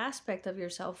share that aspect of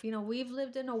yourself? We've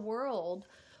lived in a world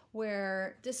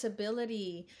where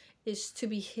disability is to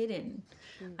be hidden.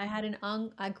 I had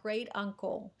a great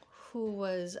uncle who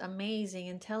was amazing,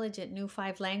 intelligent, knew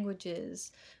 5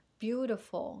 languages,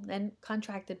 beautiful, then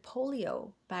contracted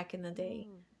polio back in the day,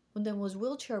 and then was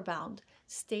wheelchair bound,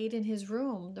 stayed in his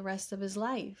room the rest of his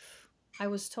life. I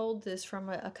was told this from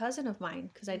a cousin of mine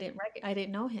because I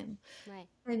didn't know him.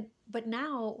 Right. But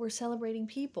now we're celebrating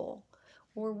people.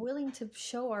 We're willing to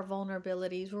show our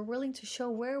vulnerabilities. We're willing to show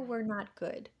where we're not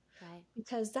good. Right.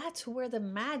 Because that's where the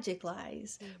magic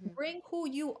lies. Bring who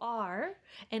you are,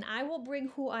 and I will bring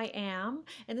who I am.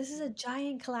 And this is a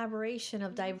giant collaboration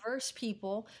of diverse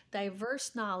people,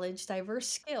 diverse knowledge, diverse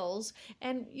skills.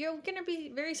 And you're going to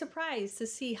be very surprised to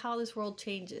see how this world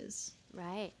changes.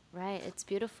 Right. It's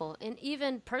beautiful. And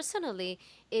even personally,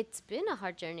 it's been a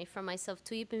hard journey for myself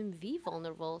to even be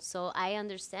vulnerable. So I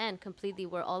understand completely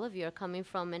where all of you are coming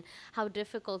from and how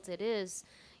difficult it is.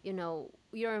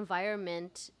 Your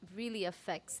environment really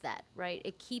affects that, right?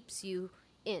 It keeps you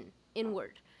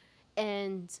inward.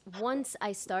 And once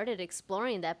I started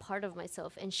exploring that part of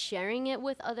myself and sharing it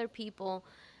with other people,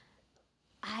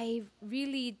 I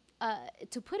really,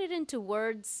 to put it into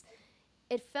words,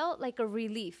 it felt like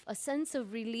a sense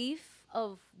of relief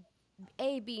of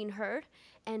A, being heard,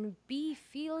 and B,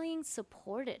 feeling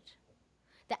supported.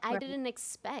 that I Right. didn't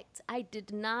expect. I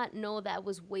did not know that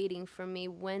was waiting for me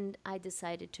when I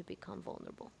decided to become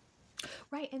vulnerable.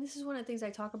 Right. And this is one of the things I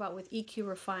talk about with EQ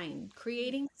Refined,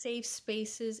 creating safe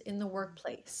spaces in the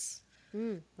workplace.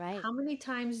 Right. How many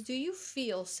times do you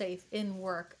feel safe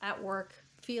at work,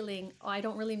 feeling, oh, I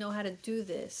don't really know how to do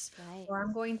this, Right. or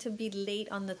I'm going to be late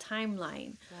on the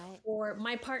timeline, Right. or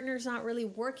my partner's not really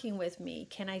working with me.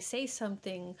 Can I say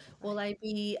something? Will I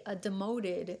be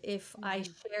demoted if I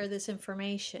share this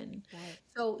information? Right.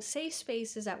 So, safe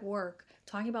spaces at work,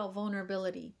 talking about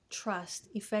vulnerability, trust,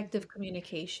 effective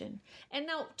communication. And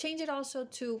now change it also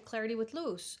to clarity with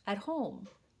Luz at home.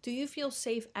 Do you feel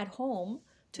safe at home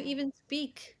to even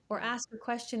speak or ask a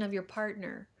question of your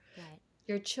partner, Right.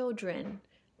 your children?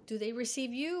 Do they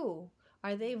receive you?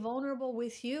 Are they vulnerable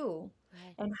with you?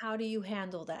 Right. And how do you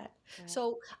handle that?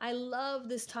 So I love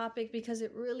this topic because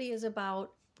it really is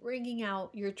about bringing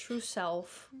out your true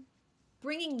self,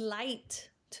 bringing light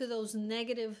to those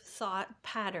negative thought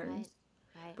patterns,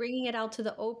 Right. bringing it out to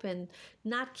the open,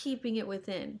 not keeping it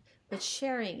within, but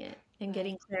sharing it and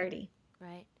getting clarity.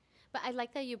 Right. But I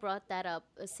like that you brought that up,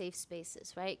 safe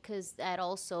spaces, right? Because that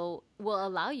also will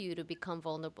allow you to become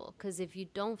vulnerable. Because if you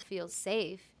don't feel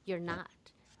safe, you're not.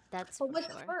 That's But for what's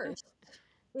sure. first?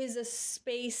 Is a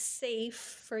space safe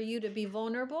for you to be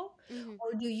vulnerable?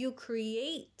 Or do you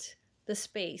create the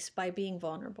space by being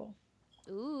vulnerable?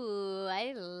 Ooh,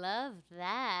 I love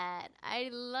that. I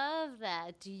love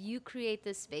that. Do you create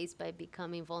the space by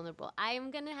becoming vulnerable? I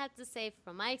am going to have to say,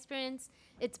 from my experience,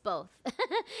 it's both.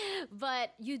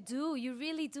 But you do, you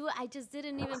really do. I just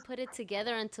didn't even put it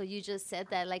together until you just said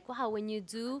that. Like, wow, when you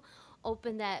do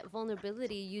open that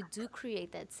vulnerability, you do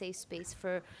create that safe space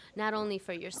for not only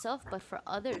for yourself, but for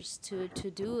others to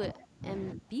do it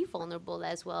and be vulnerable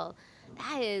as well.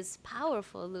 That is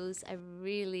powerful, Luz. I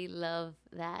really love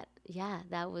that. Yeah,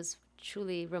 that was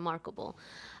truly remarkable.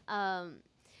 Um,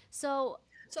 so,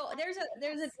 So there's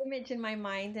an image in my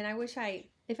mind, and I wish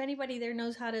if anybody there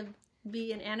knows how to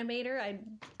be an animator, I'd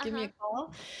give me a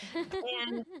call.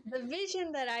 And the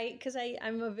vision that because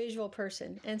I'm a visual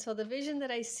person, and so the vision that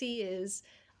I see is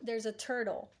there's a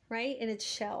turtle, right, in its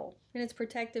shell, in its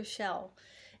protective shell,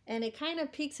 and it kind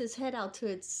of peeks his head out to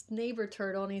its neighbor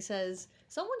turtle, and he says,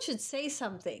 "Someone should say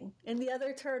something." And the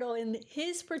other turtle in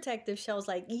his protective shell is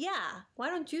like, "Yeah, why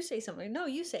don't you say something? No,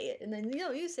 you say it." And then,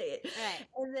 you say it. right,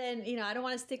 And then, I don't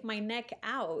want to stick my neck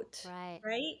out. right,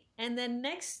 Right. And then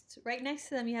right next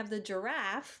to them, you have the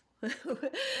giraffe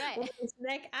right. with his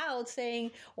neck out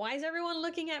saying, "Why is everyone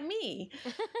looking at me?"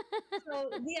 So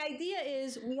the idea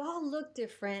is we all look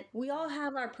different. We all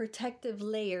have our protective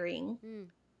layering.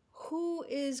 Who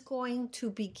is going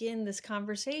to begin this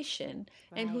conversation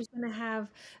and who's going to have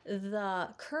the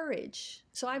courage?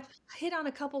 So I've hit on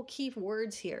a couple key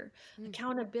words here: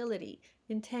 accountability,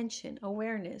 intention,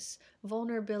 awareness,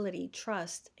 vulnerability,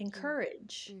 trust, and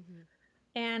courage.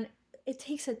 And it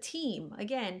takes a team.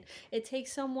 Again, it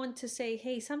takes someone to say,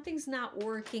 "Hey, something's not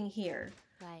working here."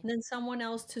 Right. And then someone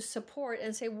else to support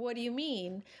and say, "What do you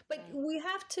mean?" But we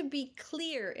have to be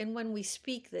clear in when we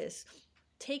speak this.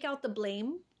 Take out the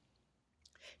blame,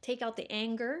 take out the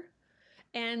anger.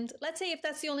 And let's say if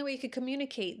that's the only way you could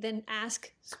communicate, then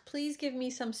ask, "Please give me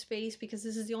some space because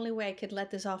this is the only way I could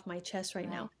let this off my chest right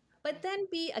now." But then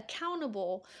be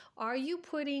accountable. Are you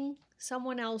putting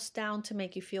someone else down to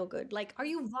make you feel good? Like, are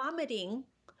you vomiting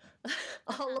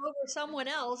all over someone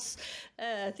else,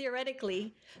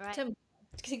 theoretically, Right.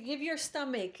 to give your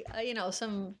stomach,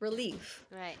 some relief?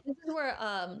 Right. This is where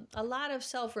a lot of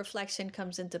self-reflection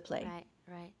comes into play. Right.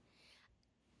 Right.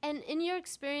 And in your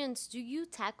experience, do you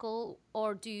tackle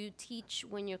or do you teach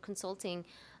when you're consulting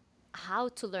how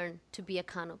to learn to be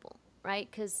accountable? Right?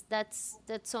 Because that's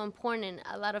so important.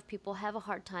 A lot of people have a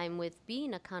hard time with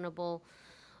being accountable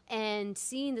and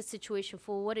seeing the situation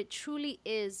for what it truly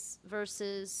is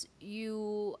versus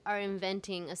you are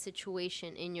inventing a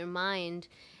situation in your mind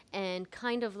and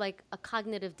kind of like a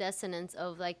cognitive dissonance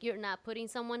of like you're not putting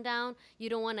someone down. You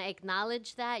don't want to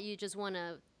acknowledge that. You just want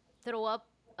to throw up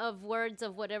of words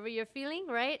of whatever you're feeling,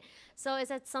 right? So is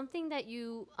that something that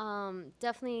you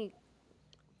definitely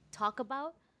talk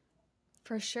about?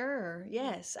 For sure.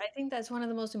 Yes. I think that's one of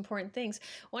the most important things.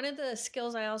 One of the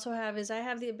skills I also have is I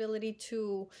have the ability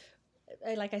to,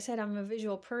 like I said, I'm a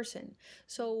visual person.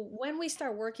 So when we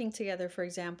start working together, for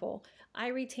example, I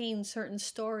retain certain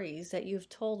stories that you've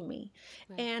told me.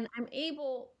 And I'm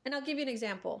able, and I'll give you an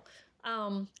example.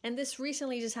 And this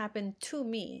recently just happened to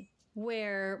me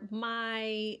where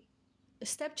my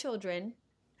stepchildren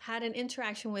had an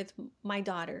interaction with my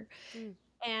daughter.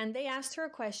 And they asked her a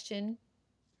question.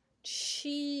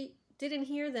 She didn't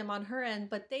hear them on her end,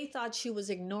 but they thought she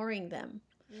was ignoring them.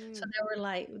 So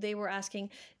they were asking,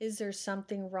 is there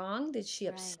something wrong? Did she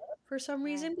upset for some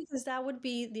reason? Because that would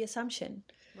be the assumption.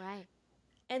 Right.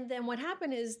 And then what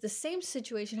happened is the same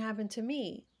situation happened to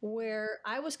me where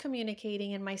I was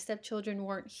communicating and my stepchildren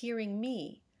weren't hearing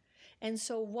me. And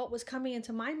so what was coming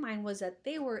into my mind was that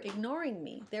they were ignoring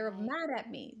me. They're mad at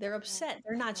me. They're upset.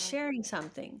 They're not sharing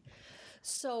something.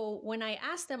 So when I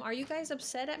asked them, are you guys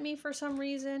upset at me for some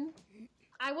reason?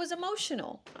 I was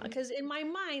emotional because in my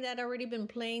mind I'd already been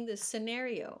playing this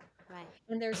scenario. Right.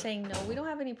 And they're saying, no, we don't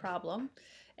have any problem.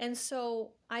 And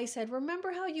so I said,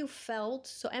 remember how you felt?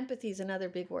 So empathy is another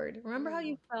big word. Remember how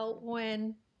you felt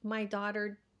when my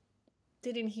daughter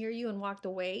didn't hear you and walked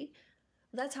away?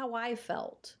 That's how I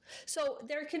felt. So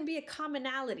there can be a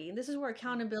commonality. And this is where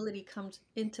accountability comes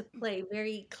into play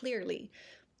very clearly.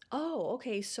 Oh,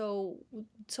 okay. So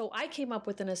I came up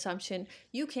with an assumption.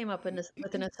 You came up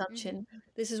with an assumption.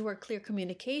 This is where clear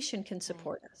communication can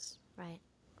support us.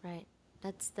 Right.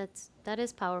 That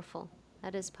is powerful.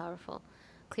 That is powerful.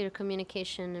 Clear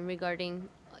communication and regarding,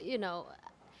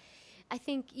 I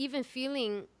think even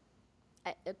feeling,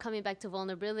 coming back to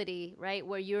vulnerability, right,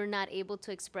 where you're not able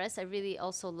to express. I really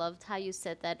also loved how you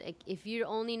said that if you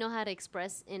only know how to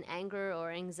express in anger or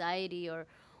anxiety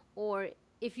or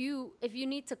if you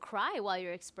need to cry while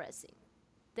you're expressing,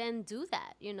 then do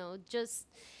that. Just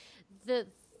the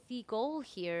goal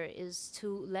here is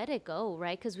to let it go,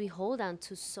 right? Because we hold on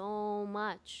to so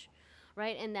much,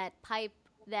 right? And that pipe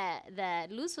that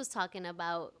Luz was talking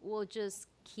about will just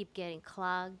keep getting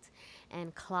clogged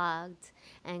and clogged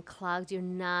and clogged. You're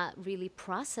not really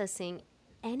processing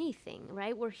anything,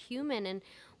 right? We're human and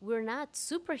we're not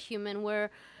superhuman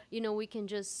where, we can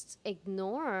just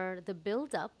ignore the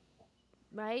buildup,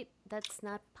 right? That's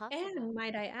not possible. And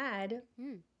might I add,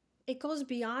 it goes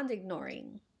beyond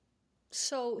ignoring.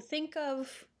 So think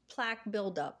of plaque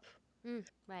buildup.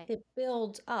 Right. It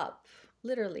builds up,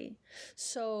 literally.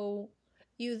 So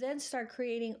you then start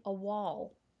creating a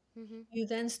wall. You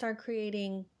then start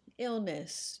creating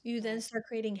illness. You then start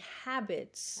creating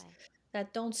habits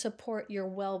that don't support your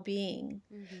well-being.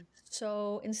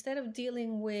 So instead of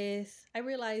dealing with, I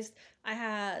realized I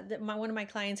had that one of my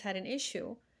clients had an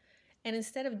issue. And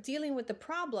instead of dealing with the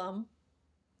problem,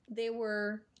 they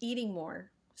were eating more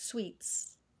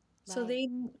sweets. So they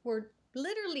were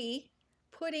literally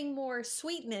putting more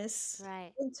sweetness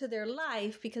into their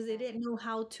life because they didn't know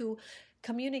how to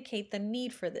communicate the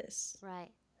need for this.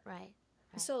 Right.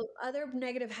 So other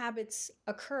negative habits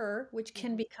occur, which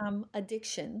can become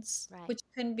addictions, which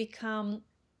can become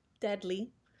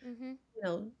deadly,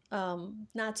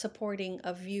 not supporting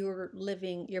of you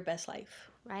living your best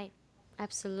life. Right.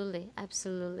 Absolutely.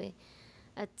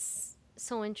 It's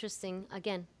so interesting.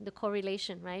 Again, the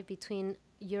correlation, right, between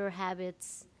your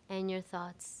habits and your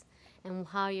thoughts and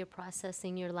how you're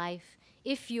processing your life,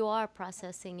 if you are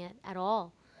processing it at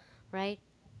all, right?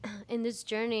 In this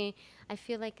journey, I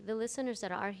feel like the listeners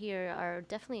that are here are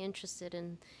definitely interested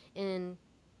in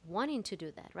wanting to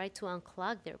do that, right? To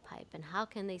unclog their pipe. And how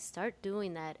can they start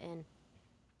doing that? And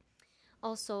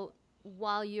also,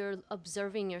 while you're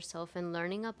observing yourself and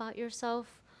learning about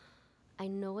yourself, I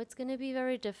know it's going to be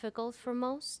very difficult for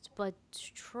most, but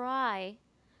try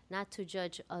not to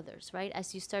judge others, right?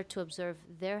 As you start to observe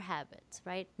their habits,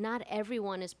 right? Not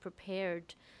everyone is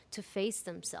prepared to face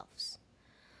themselves.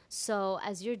 So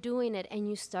as you're doing it and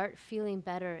you start feeling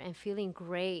better and feeling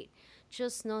great,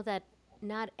 just know that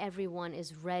not everyone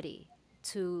is ready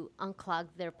to unclog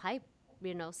their pipe,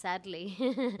 sadly.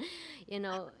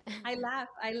 I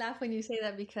laugh when you say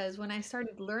that because when I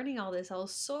started learning all this, I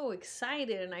was so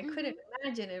excited and I couldn't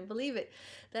imagine and believe it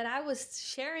that I was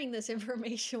sharing this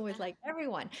information with like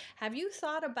everyone. Have you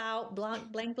thought about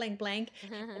blank, blank, blank, blank?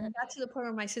 And it got to the point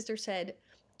where my sister said,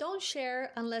 don't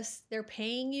share unless they're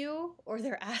paying you or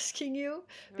they're asking you,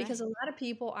 because a lot of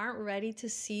people aren't ready to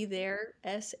see their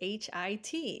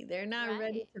SHIT. They're not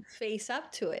ready to face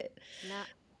up to it.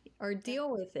 Or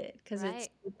deal with it because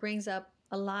it brings up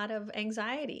a lot of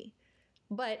anxiety.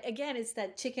 But again, it's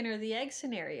that chicken or the egg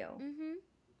scenario.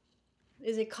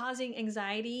 Is it causing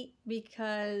anxiety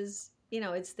because,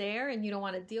 it's there and you don't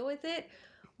want to deal with it?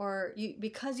 Or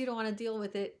because you don't want to deal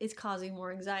with it, it's causing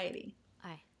more anxiety?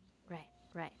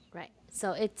 Right.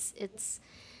 So it's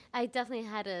I definitely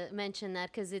had to mention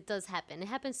that because it does happen. It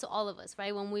happens to all of us,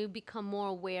 right? When we become more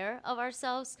aware of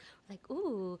ourselves, like,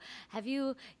 ooh,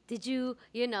 did you,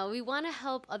 we want to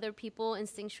help other people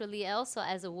instinctually. Also,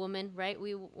 as a woman, right?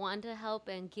 We want to help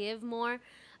and give more.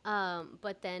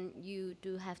 But then you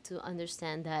do have to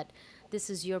understand that this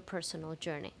is your personal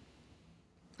journey,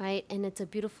 right? And it's a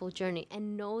beautiful journey.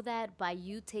 And know that by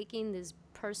you taking this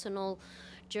personal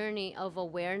journey of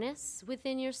awareness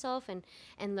within yourself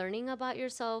and learning about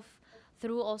yourself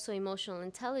through also emotional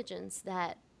intelligence,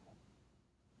 that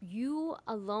you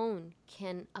alone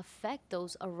can affect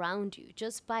those around you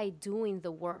just by doing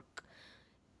the work.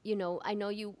 You know, I know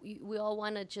we all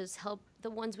want to just help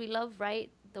the ones we love, right?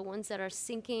 The ones that are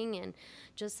sinking, and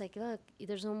just like, look,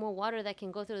 there's no more water that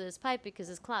can go through this pipe because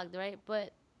it's clogged, right?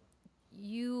 But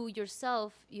you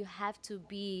yourself, you have to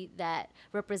be that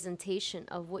representation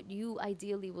of what you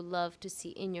ideally would love to see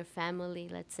in your family,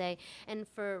 let's say. And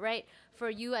for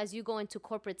you, as you go into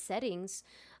corporate settings,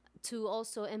 to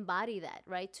also embody that,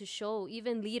 right? To show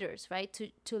even leaders, right?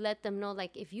 To let them know,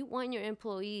 like, if you want your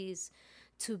employees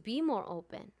to be more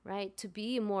open, right? To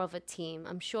be more of a team.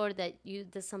 I'm sure that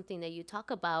that's something that you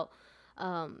talk about,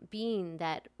 being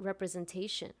that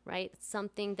representation, right?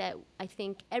 Something that I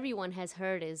think everyone has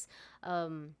heard is,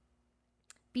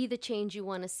 be the change you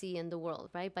want to see in the world,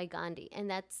 right? By Gandhi. And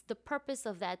that's the purpose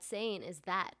of that saying, is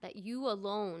that you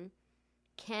alone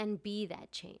can be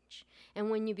that change. And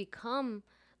when you become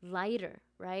lighter,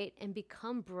 right, and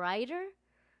become brighter,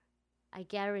 I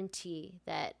guarantee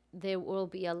that there will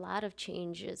be a lot of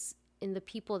changes in the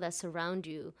people that surround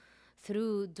you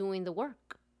through doing the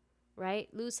work, right?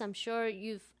 Luz, I'm sure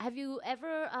have you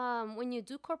ever, when you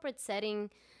do corporate setting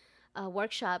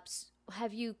workshops,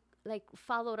 have you like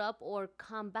followed up or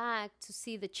come back to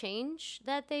see the change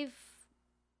that they've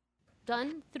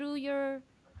done through your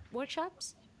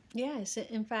workshops? Yes,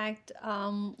 in fact,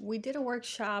 we did a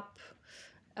workshop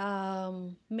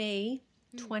May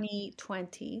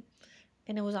 2020,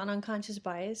 and it was on unconscious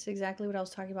bias, exactly what I was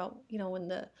talking about, you know,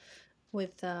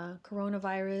 with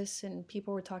coronavirus, and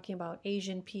people were talking about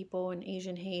Asian people and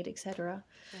Asian hate, etc.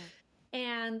 Right.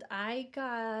 And I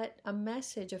got a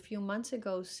message a few months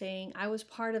ago saying I was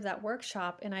part of that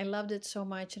workshop and I loved it so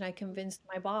much, and I convinced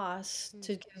my boss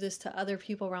to give this to other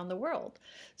people around the world.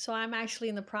 So I'm actually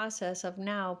in the process of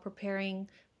now preparing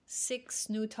 6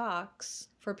 new talks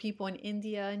for people in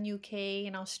India and UK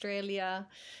and Australia,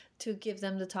 to give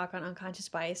them the talk on unconscious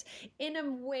bias in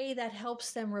a way that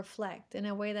helps them reflect, in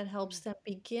a way that helps them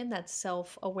begin that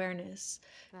self-awareness,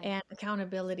 right, and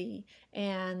accountability,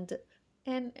 and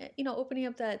you know, opening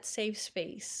up that safe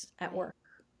space at right, work.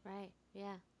 Right.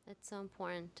 Yeah, that's so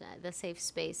important. The safe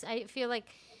space. I feel like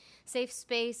safe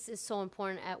space is so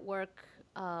important at work,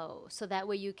 so that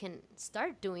way you can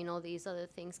start doing all these other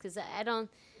things. Because I don't,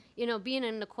 you know, being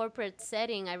in a corporate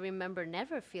setting, I remember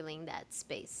never feeling that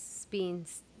space,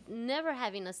 never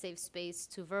having a safe space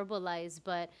to verbalize.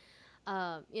 But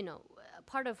you know,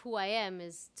 part of who I am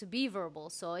is to be verbal,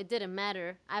 so it didn't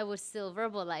matter. I would still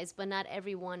verbalize, but not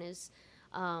everyone is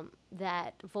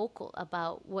that vocal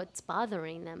about what's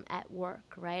bothering them at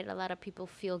work, right? A lot of people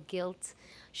feel guilt,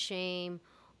 shame,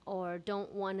 or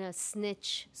don't want to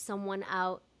snitch someone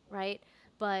out, right?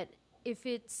 But if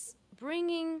it's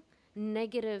bringing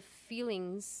negative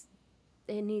feelings,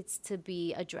 it needs to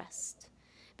be addressed,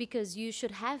 because you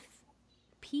should have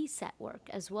peace at work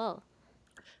as well.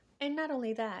 And not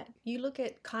only that, you look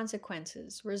at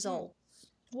consequences, results.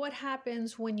 What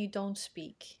happens when you don't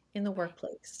speak in the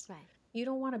workplace? Right. You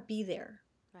don't want to be there.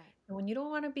 Right. And when you don't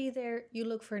want to be there, you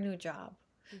look for a new job.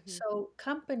 So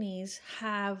companies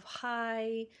have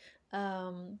high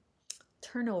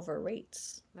turnover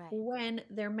rates, right, when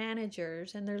their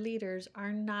managers and their leaders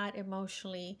are not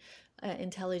emotionally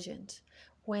intelligent,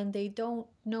 when they don't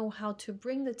know how to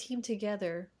bring the team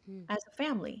together as a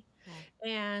family.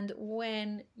 Right. And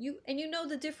when you know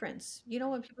the difference, you know,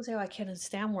 when people say, oh, I can't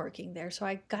stand working there, so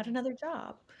I got another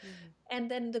job. And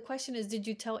then the question is, did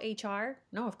you tell HR?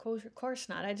 No, of course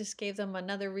not. I just gave them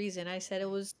another reason. I said it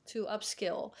was to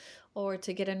upskill or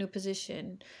to get a new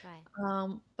position.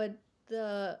 Right. But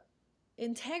the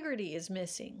integrity is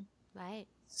missing. Right.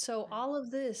 So all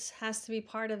of this has to be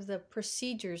part of the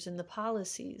procedures and the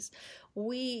policies.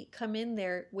 We come in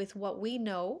there with what we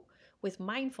know, with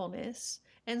mindfulness,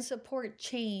 and support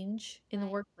change in the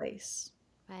workplace.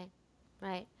 Right,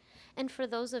 right. And for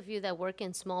those of you that work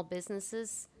in small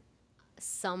businesses,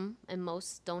 some and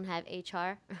most don't have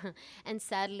HR. And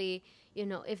sadly, you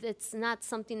know, if it's not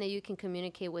something that you can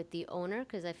communicate with the owner,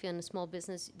 because I feel in a small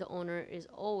business, the owner is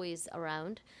always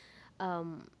around,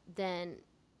 then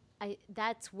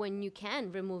that's when you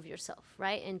can remove yourself,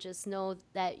 right? And just know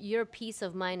that your peace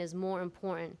of mind is more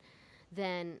important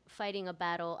than fighting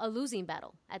a losing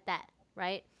battle at that,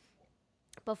 right?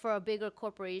 But for our bigger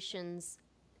corporations,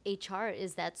 HR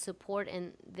is that support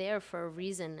and there for a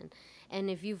reason. And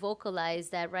if you vocalize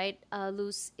that, right,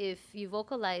 Luz, if you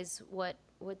vocalize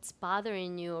what's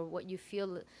bothering you or what you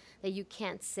feel that you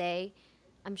can't say,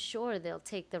 I'm sure they'll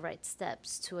take the right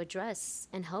steps to address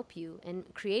and help you in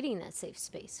creating that safe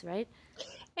space, right?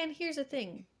 And here's the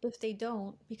thing, if they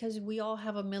don't, because we all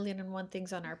have a million and one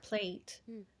things on our plate,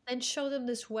 then show them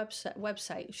this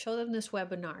website, show them this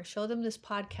webinar, show them this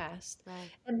podcast,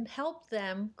 Right. and help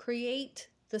them create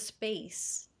the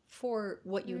space for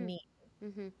what you need.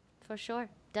 For sure.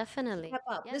 Definitely. Step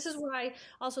up. Yes. This is where I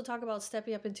also talk about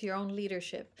stepping up into your own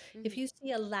leadership. If you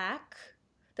see a lack,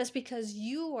 that's because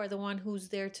you are the one who's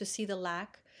there to see the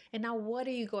lack. And now what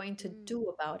are you going to do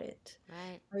about it?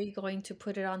 Right. Are you going to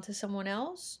put it onto someone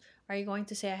else? Are you going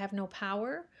to say, I have no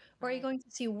power? Or are you going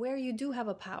to see where you do have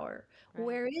a power? Right.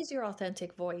 Where is your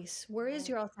authentic voice? Where is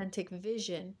your authentic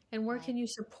vision? And where can you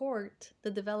support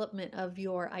the development of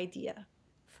your idea?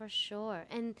 For sure.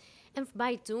 And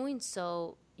by doing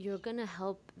so, you're going to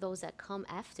help those that come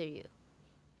after you.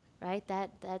 Right?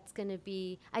 That's going to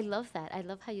be, I love that. I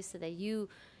love how you said that.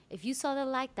 If you saw the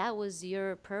lack, that was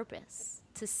your purpose,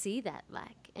 to see that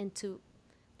lack and to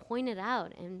point it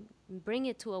out and bring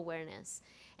it to awareness.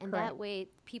 And Correct. that way,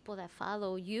 people that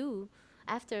follow you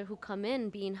after, who come in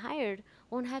being hired,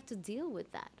 won't have to deal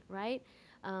with that, right?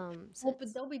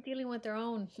 But they'll be dealing with their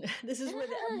own. This is where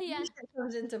the evolution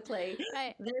comes into play.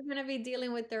 Right. They're going to be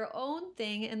dealing with their own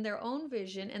thing and their own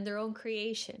vision and their own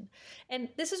creation. And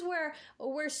this is where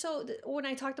when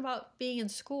I talked about being in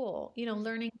school,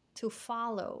 learning to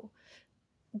follow,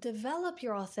 develop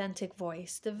your authentic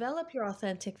voice, develop your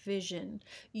authentic vision.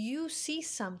 You see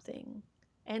something.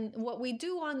 And what we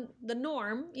do on the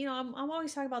norm, I'm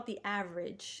always talking about the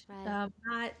average, Right.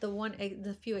 not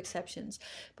the few exceptions.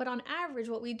 But on average,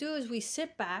 what we do is we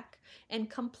sit back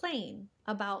and complain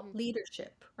about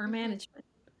leadership or management.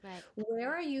 Right.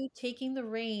 Where are you taking the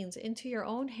reins into your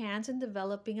own hands and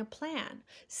developing a plan?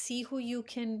 See who you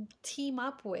can team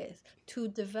up with to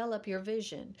develop your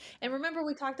vision. And remember,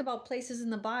 we talked about places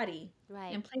in the body.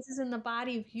 Right. And places in the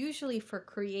body, usually for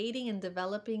creating and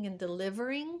developing and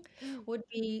delivering, would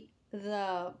be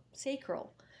the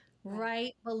sacral,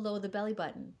 right below the belly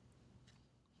button.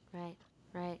 Right.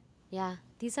 Right. Yeah,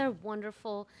 these are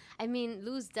wonderful. I mean,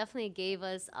 Luz definitely gave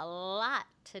us a lot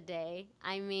today.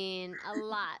 I mean, a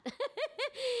lot.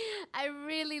 I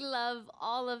really love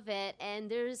all of it.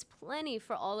 And there's plenty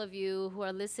for all of you who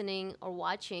are listening or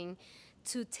watching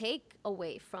to take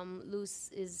away from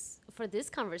Luz for this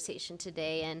conversation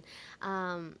today. And,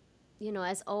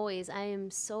 as always, I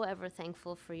am so ever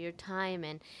thankful for your time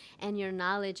and your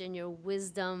knowledge and your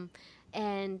wisdom.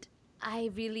 And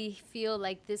I really feel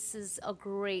like this is a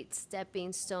great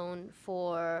stepping stone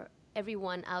for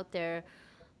everyone out there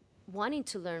wanting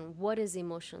to learn what is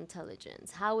emotional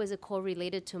intelligence, how is it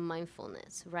correlated to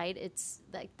mindfulness, right? It's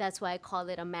like, that's why I call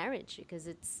it a marriage, because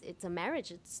it's a marriage.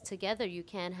 It's together. You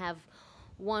can't have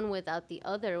one without the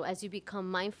other. As you become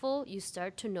mindful, you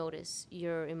start to notice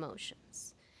your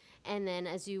emotions. And then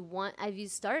as you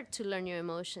start to learn your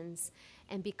emotions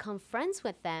and become friends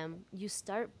with them, you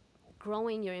start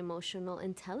growing your emotional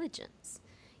intelligence.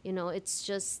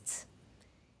 It's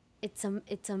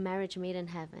a marriage made in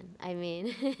heaven. I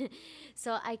mean,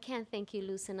 so I can't thank you,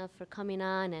 Luz, enough for coming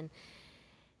on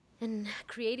and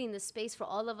creating the space for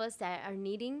all of us that are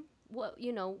needing.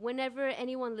 Whenever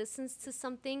anyone listens to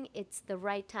something, it's the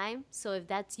right time. So if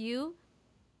that's you,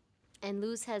 and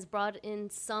Luz has brought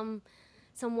in some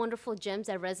wonderful gems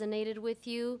that resonated with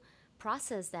you,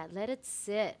 process that, let it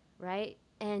sit, right,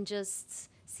 and just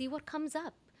see what comes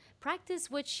up. Practice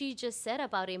what she just said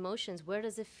about emotions. Where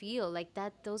does it feel like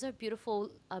that? Those are beautiful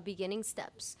beginning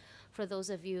steps for those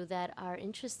of you that are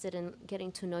interested in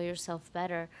getting to know yourself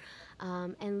better.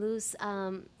 And Luz,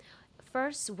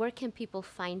 first, where can people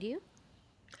find you?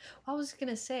 I was going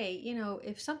to say,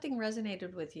 if something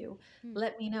resonated with you,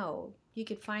 let me know. You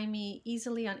could find me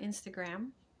easily on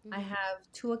Instagram. I have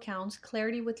 2 accounts,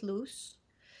 Clarity with Luz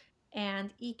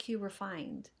and EQ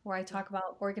Refined, where I talk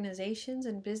about organizations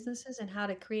and businesses and how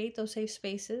to create those safe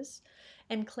spaces,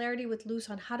 and Clarity with Luz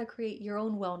on how to create your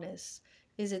own wellness.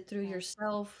 Is it through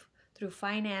yourself, through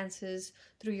finances,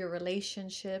 through your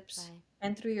relationships,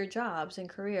 and through your jobs and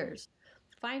careers?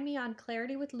 Find me on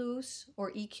Clarity with Luz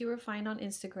or EQ Refined on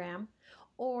Instagram,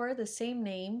 or the same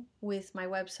name with my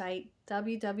website,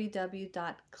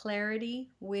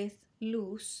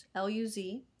 www.claritywithluz,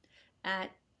 L-U-Z,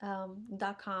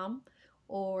 .com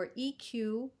or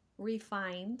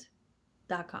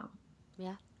eqrefined.com.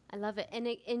 Yeah, I love it.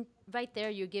 And right there,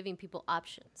 you're giving people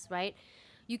options, right?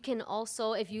 You can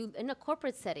also, if you in a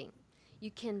corporate setting,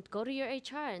 you can go to your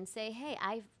HR and say, hey,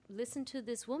 I've listened to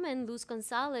this woman, Luz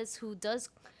Gonzalez, who does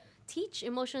teach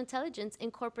emotional intelligence in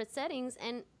corporate settings,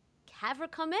 and have her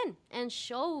come in and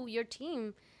show your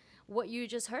team what you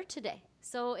just heard today,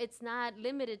 So it's not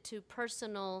limited to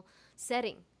personal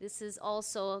setting. This is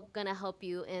also going to help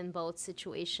you in both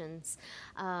situations.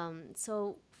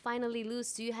 So finally,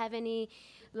 Luz, do you have any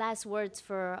last words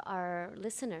for our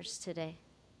listeners today?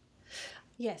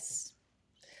 Yes.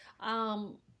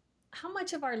 How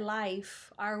much of our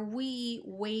life are we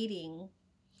waiting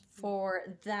for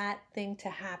that thing to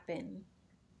happen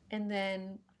and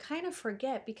then kind of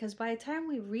forget, because by the time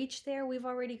we reach there, we've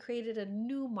already created a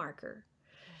new marker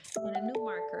and a new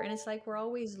marker, and it's like we're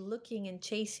always looking and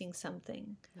chasing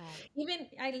something. Right. Even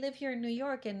I live here in New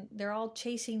York and they're all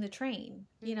chasing the train.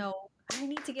 You know, I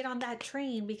need to get on that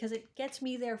train because it gets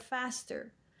me there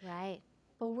faster. Right.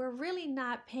 But we're really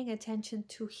not paying attention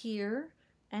to here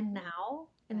and now,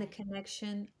 and the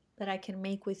connection that I can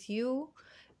make with you,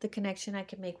 the connection I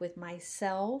can make with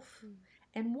myself.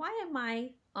 And why am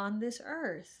I on this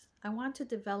earth? I want to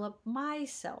develop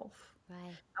myself.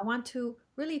 Right. I want to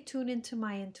really tune into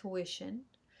my intuition.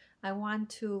 I want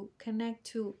to connect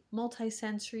to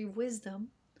multisensory wisdom,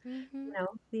 you know,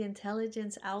 the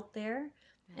intelligence out there,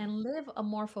 and live a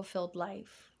more fulfilled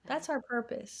life. That's our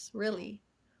purpose, really,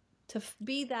 to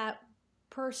be that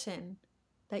person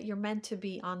that you're meant to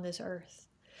be on this earth.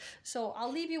 So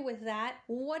I'll leave you with that.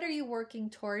 What are you working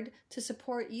toward to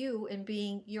support you in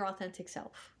being your authentic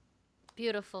self?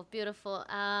 Beautiful, beautiful.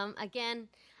 Again,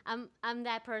 I'm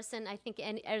that person. I think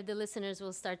the listeners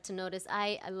will start to notice.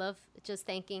 I love just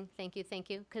thank you,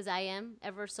 because I am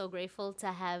ever so grateful to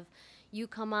have you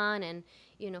come on, and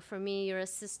for me, you're a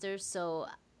sister. So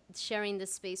sharing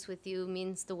this space with you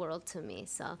means the world to me.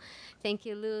 So thank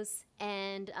you, Luz.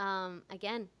 And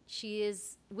again, she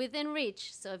is within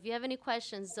reach. So if you have any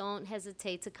questions, don't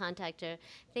hesitate to contact her.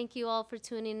 Thank you all for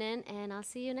tuning in, and I'll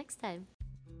see you next time.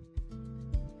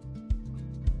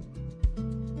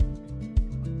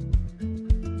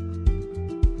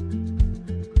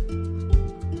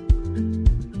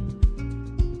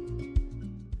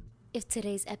 If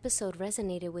today's episode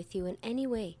resonated with you in any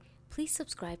way, please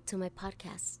subscribe to my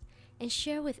podcast and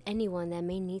share with anyone that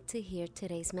may need to hear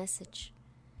today's message.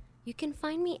 You can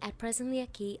find me at Presently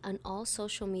Aquí on all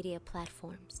social media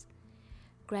platforms.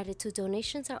 Gratitude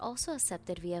donations are also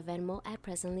accepted via Venmo at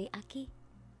Presently Aquí.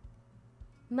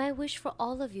 My wish for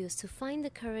all of you is to find the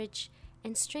courage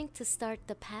and strength to start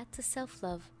the path to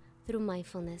self-love through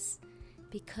mindfulness,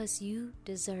 because you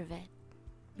deserve it.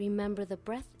 Remember, the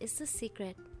breath is the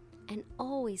secret, and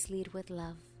always lead with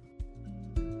love.